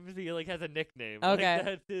name. He like has a nickname. Okay. Like,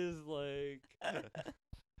 that's his like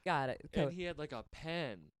Got it. Cool. and he had like a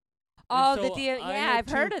pen. Oh, And so I've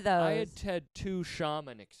heard of those. I had 2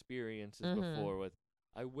 shaman experiences Mhm. before with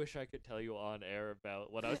I wish I could tell you on air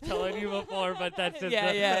about what I was telling you before, but that's just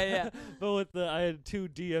Yeah. But with I had 2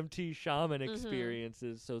 DMT shaman Mhm.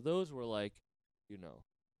 experiences. So those were like,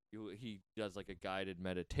 he does like a guided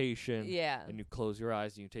meditation. Yeah. And you close your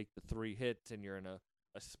eyes and you take the 3 hits and you're in a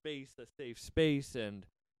safe space. And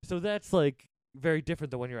so that's like very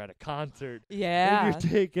different than when you're at a concert. Yeah. And you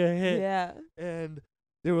take a hit. Yeah. And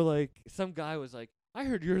they were like, some guy was like, I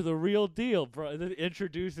heard you're the real deal, bro. And then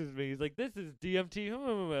introduces me. He's like, this is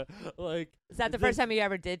DMT. Like, Is that the first time you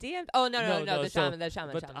ever did DM? Oh, no, No, the so- shaman, the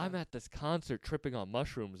shaman. but I'm at this concert tripping on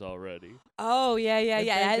mushrooms already. Oh, yeah. And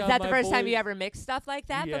thank Is God that the my first time you boys- ever mixed stuff like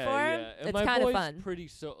that yeah, before? Yeah. And It's my kind of boy's fun. pretty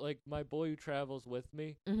like my boy who travels with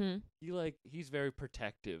me. Mm-hmm. He's very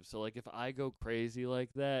protective. So like if I go crazy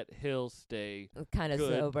like that, he'll stay Kind of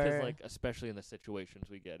good. sober. Like especially in the situations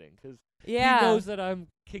we get in, because yeah. he knows that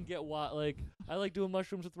can get wild. Like I like doing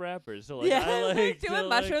mushrooms with rappers. So like yeah, I like to, doing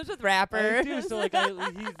like, mushrooms with I rappers. do. So like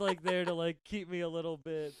he's like there to like keep me a little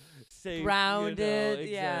bit safe, Grounded,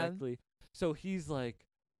 exactly. So he's like,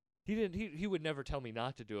 he would never tell me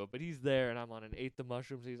not to do it, but he's there, and I'm on an 8th of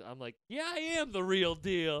mushrooms. I'm like, yeah, I am the real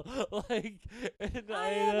deal. Like, and I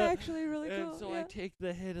am actually really and cool. so I take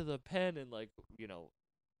the hit of the pen, and like,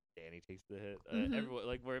 Danny takes the hit. Mhm. Everyone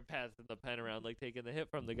like we're passing the pen around, like taking the hit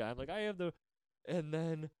from the guy. I'm like, I am the, and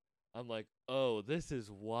then I'm like, oh, this is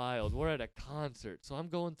wild. We're at a concert, so I'm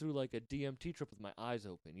going through like a DMT trip with my eyes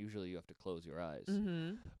open. Usually you have to close your eyes.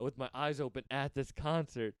 Mm-hmm. With my eyes open at this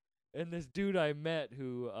concert, and this dude I met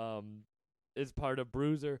who is part of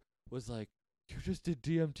Bruiser was like, you just did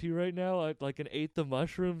DMT right now at like an 8th of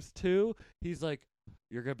mushrooms too? He's like,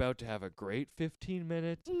 you're about to have a great 15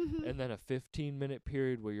 minutes Mm-hmm. and then a 15-minute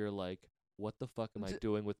period where you're like, what the fuck am I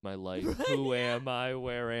doing with my life? Right, Who yeah. am I?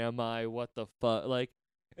 Where am I? What the fuck? Like,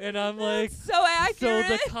 and I'm like, so accurate.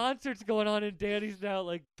 so the concert's going on and Danny's now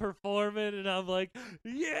like performing, and I'm like,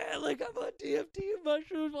 yeah, like I'm on DMT and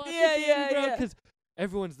mushrooms. watching Yeah, Danny yeah, Brown, yeah. Because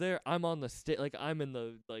everyone's there. I'm on the stage, like I'm in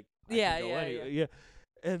the like. I Yeah, can go yeah, anywhere. Yeah.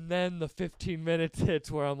 And then the 15 minutes hits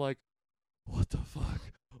where I'm like, what the fuck?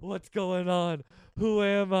 What's going on? Who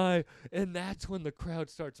am I? And that's when the crowd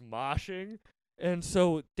starts moshing. And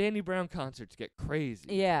so Danny Brown concerts get crazy.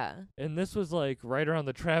 Yeah. And this was like right around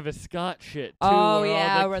the Travis Scott shit too. Oh where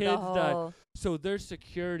yeah, all the where kids the whole. died. So there's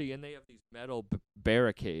security, and they have these metal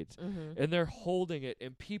barricades, Mm-hmm. and they're holding it,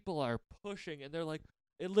 and people are pushing, and they're like,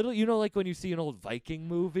 it literally, like when you see an old Viking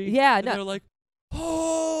movie. Yeah, and no. they're like,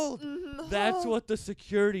 hold. That's what the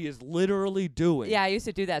security is literally doing. Yeah, I used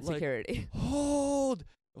to do that Like, security.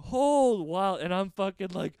 Hold while, and I'm fucking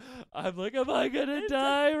like, am I gonna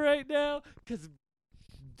die right now? Because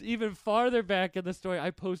even farther back in the story, I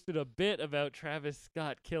posted a bit about Travis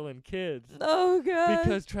Scott killing kids. Oh god.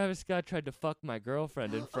 Because Travis Scott tried to fuck my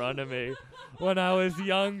girlfriend in front of me when I was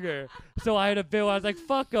younger. So I had a bit where I was like,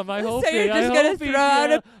 fuck him. I hope So you're just gonna throw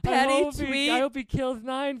out a petty tweet? I hope he kills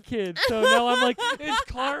 9 kids. So now I'm like, is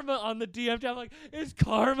karma on the DMT? I'm like, is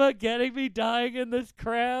karma getting me dying in this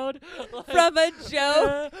crowd? Like, From a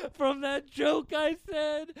joke. from that joke I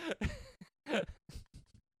said.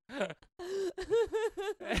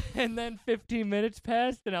 And then 15 minutes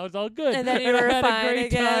passed, and I was all good. And then you were I had fine a great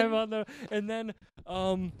again. time on the. And then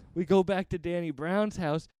we go back to Danny Brown's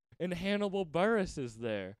house, and Hannibal Buress is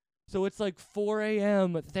there. So it's like 4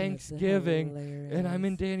 a.m. Thanksgiving, and I'm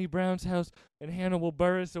in Danny Brown's house, and Hannibal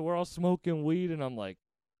Buress, and we're all smoking weed, and I'm like,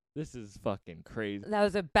 this is fucking crazy. That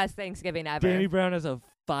was the best Thanksgiving ever. Danny Brown has a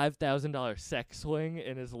 $5,000 sex swing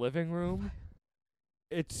in his living room.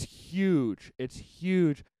 It's huge.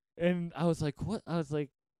 And I was like, what? I was like,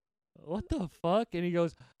 what the fuck? And he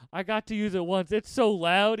goes, I got to use it once. It's so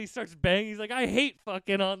loud. He starts banging. He's like, I hate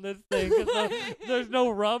fucking on this thing. 'Cause there's no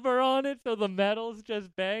rubber on it, so the metal's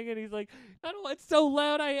just banging. He's like, I don't. It's so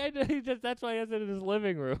loud. He just that's why he has it in his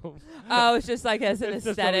living room. Oh, it's just like as an It's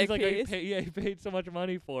just aesthetic he's like, piece. he paid so much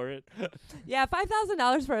money for it. Yeah,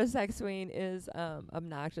 $5,000 for a sex swing is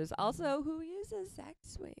obnoxious. Also, who uses sex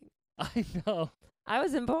swing? I know. I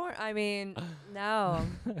wasn't born. I mean, no.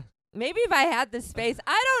 Maybe if I had the space.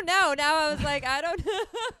 I don't know. Now I was like, I don't know.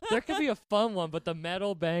 There could be a fun one, but the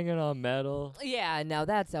metal banging on metal. Yeah, no,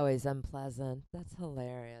 that's always unpleasant. That's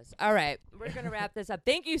hilarious. All right, we're going to wrap this up.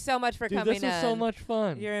 Thank you so much for Dude, coming this in. was so much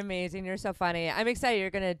fun. You're amazing. You're so funny. I'm excited. You're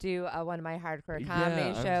going to do one of my hardcore Yeah, comedy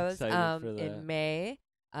I'm shows excited for that. in May.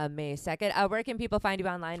 May 2nd. Where can people find you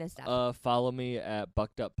online and stuff? Follow me at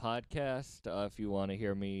Bucked Up Podcast if you want to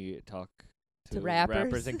hear me talk To to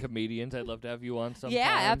rappers. and comedians. I'd love to have you on sometime.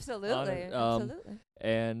 Yeah, on absolutely. it. Absolutely.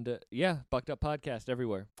 And yeah, Bucked Up Podcast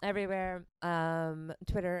everywhere. Everywhere.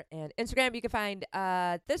 Twitter and Instagram. You can find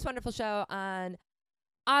this wonderful show on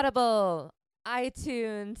Audible,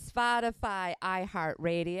 iTunes, Spotify,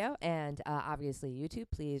 iHeartRadio, and obviously YouTube.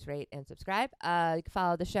 Please rate and subscribe. You can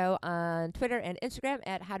follow the show on Twitter and Instagram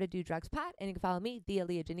at How to Do Drugs Pod, and you can follow me, the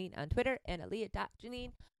Aaliyah Janine, on Twitter and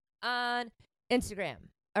Aaliyah.Janine on Instagram.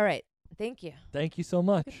 All right. Thank you. Thank you so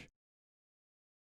much.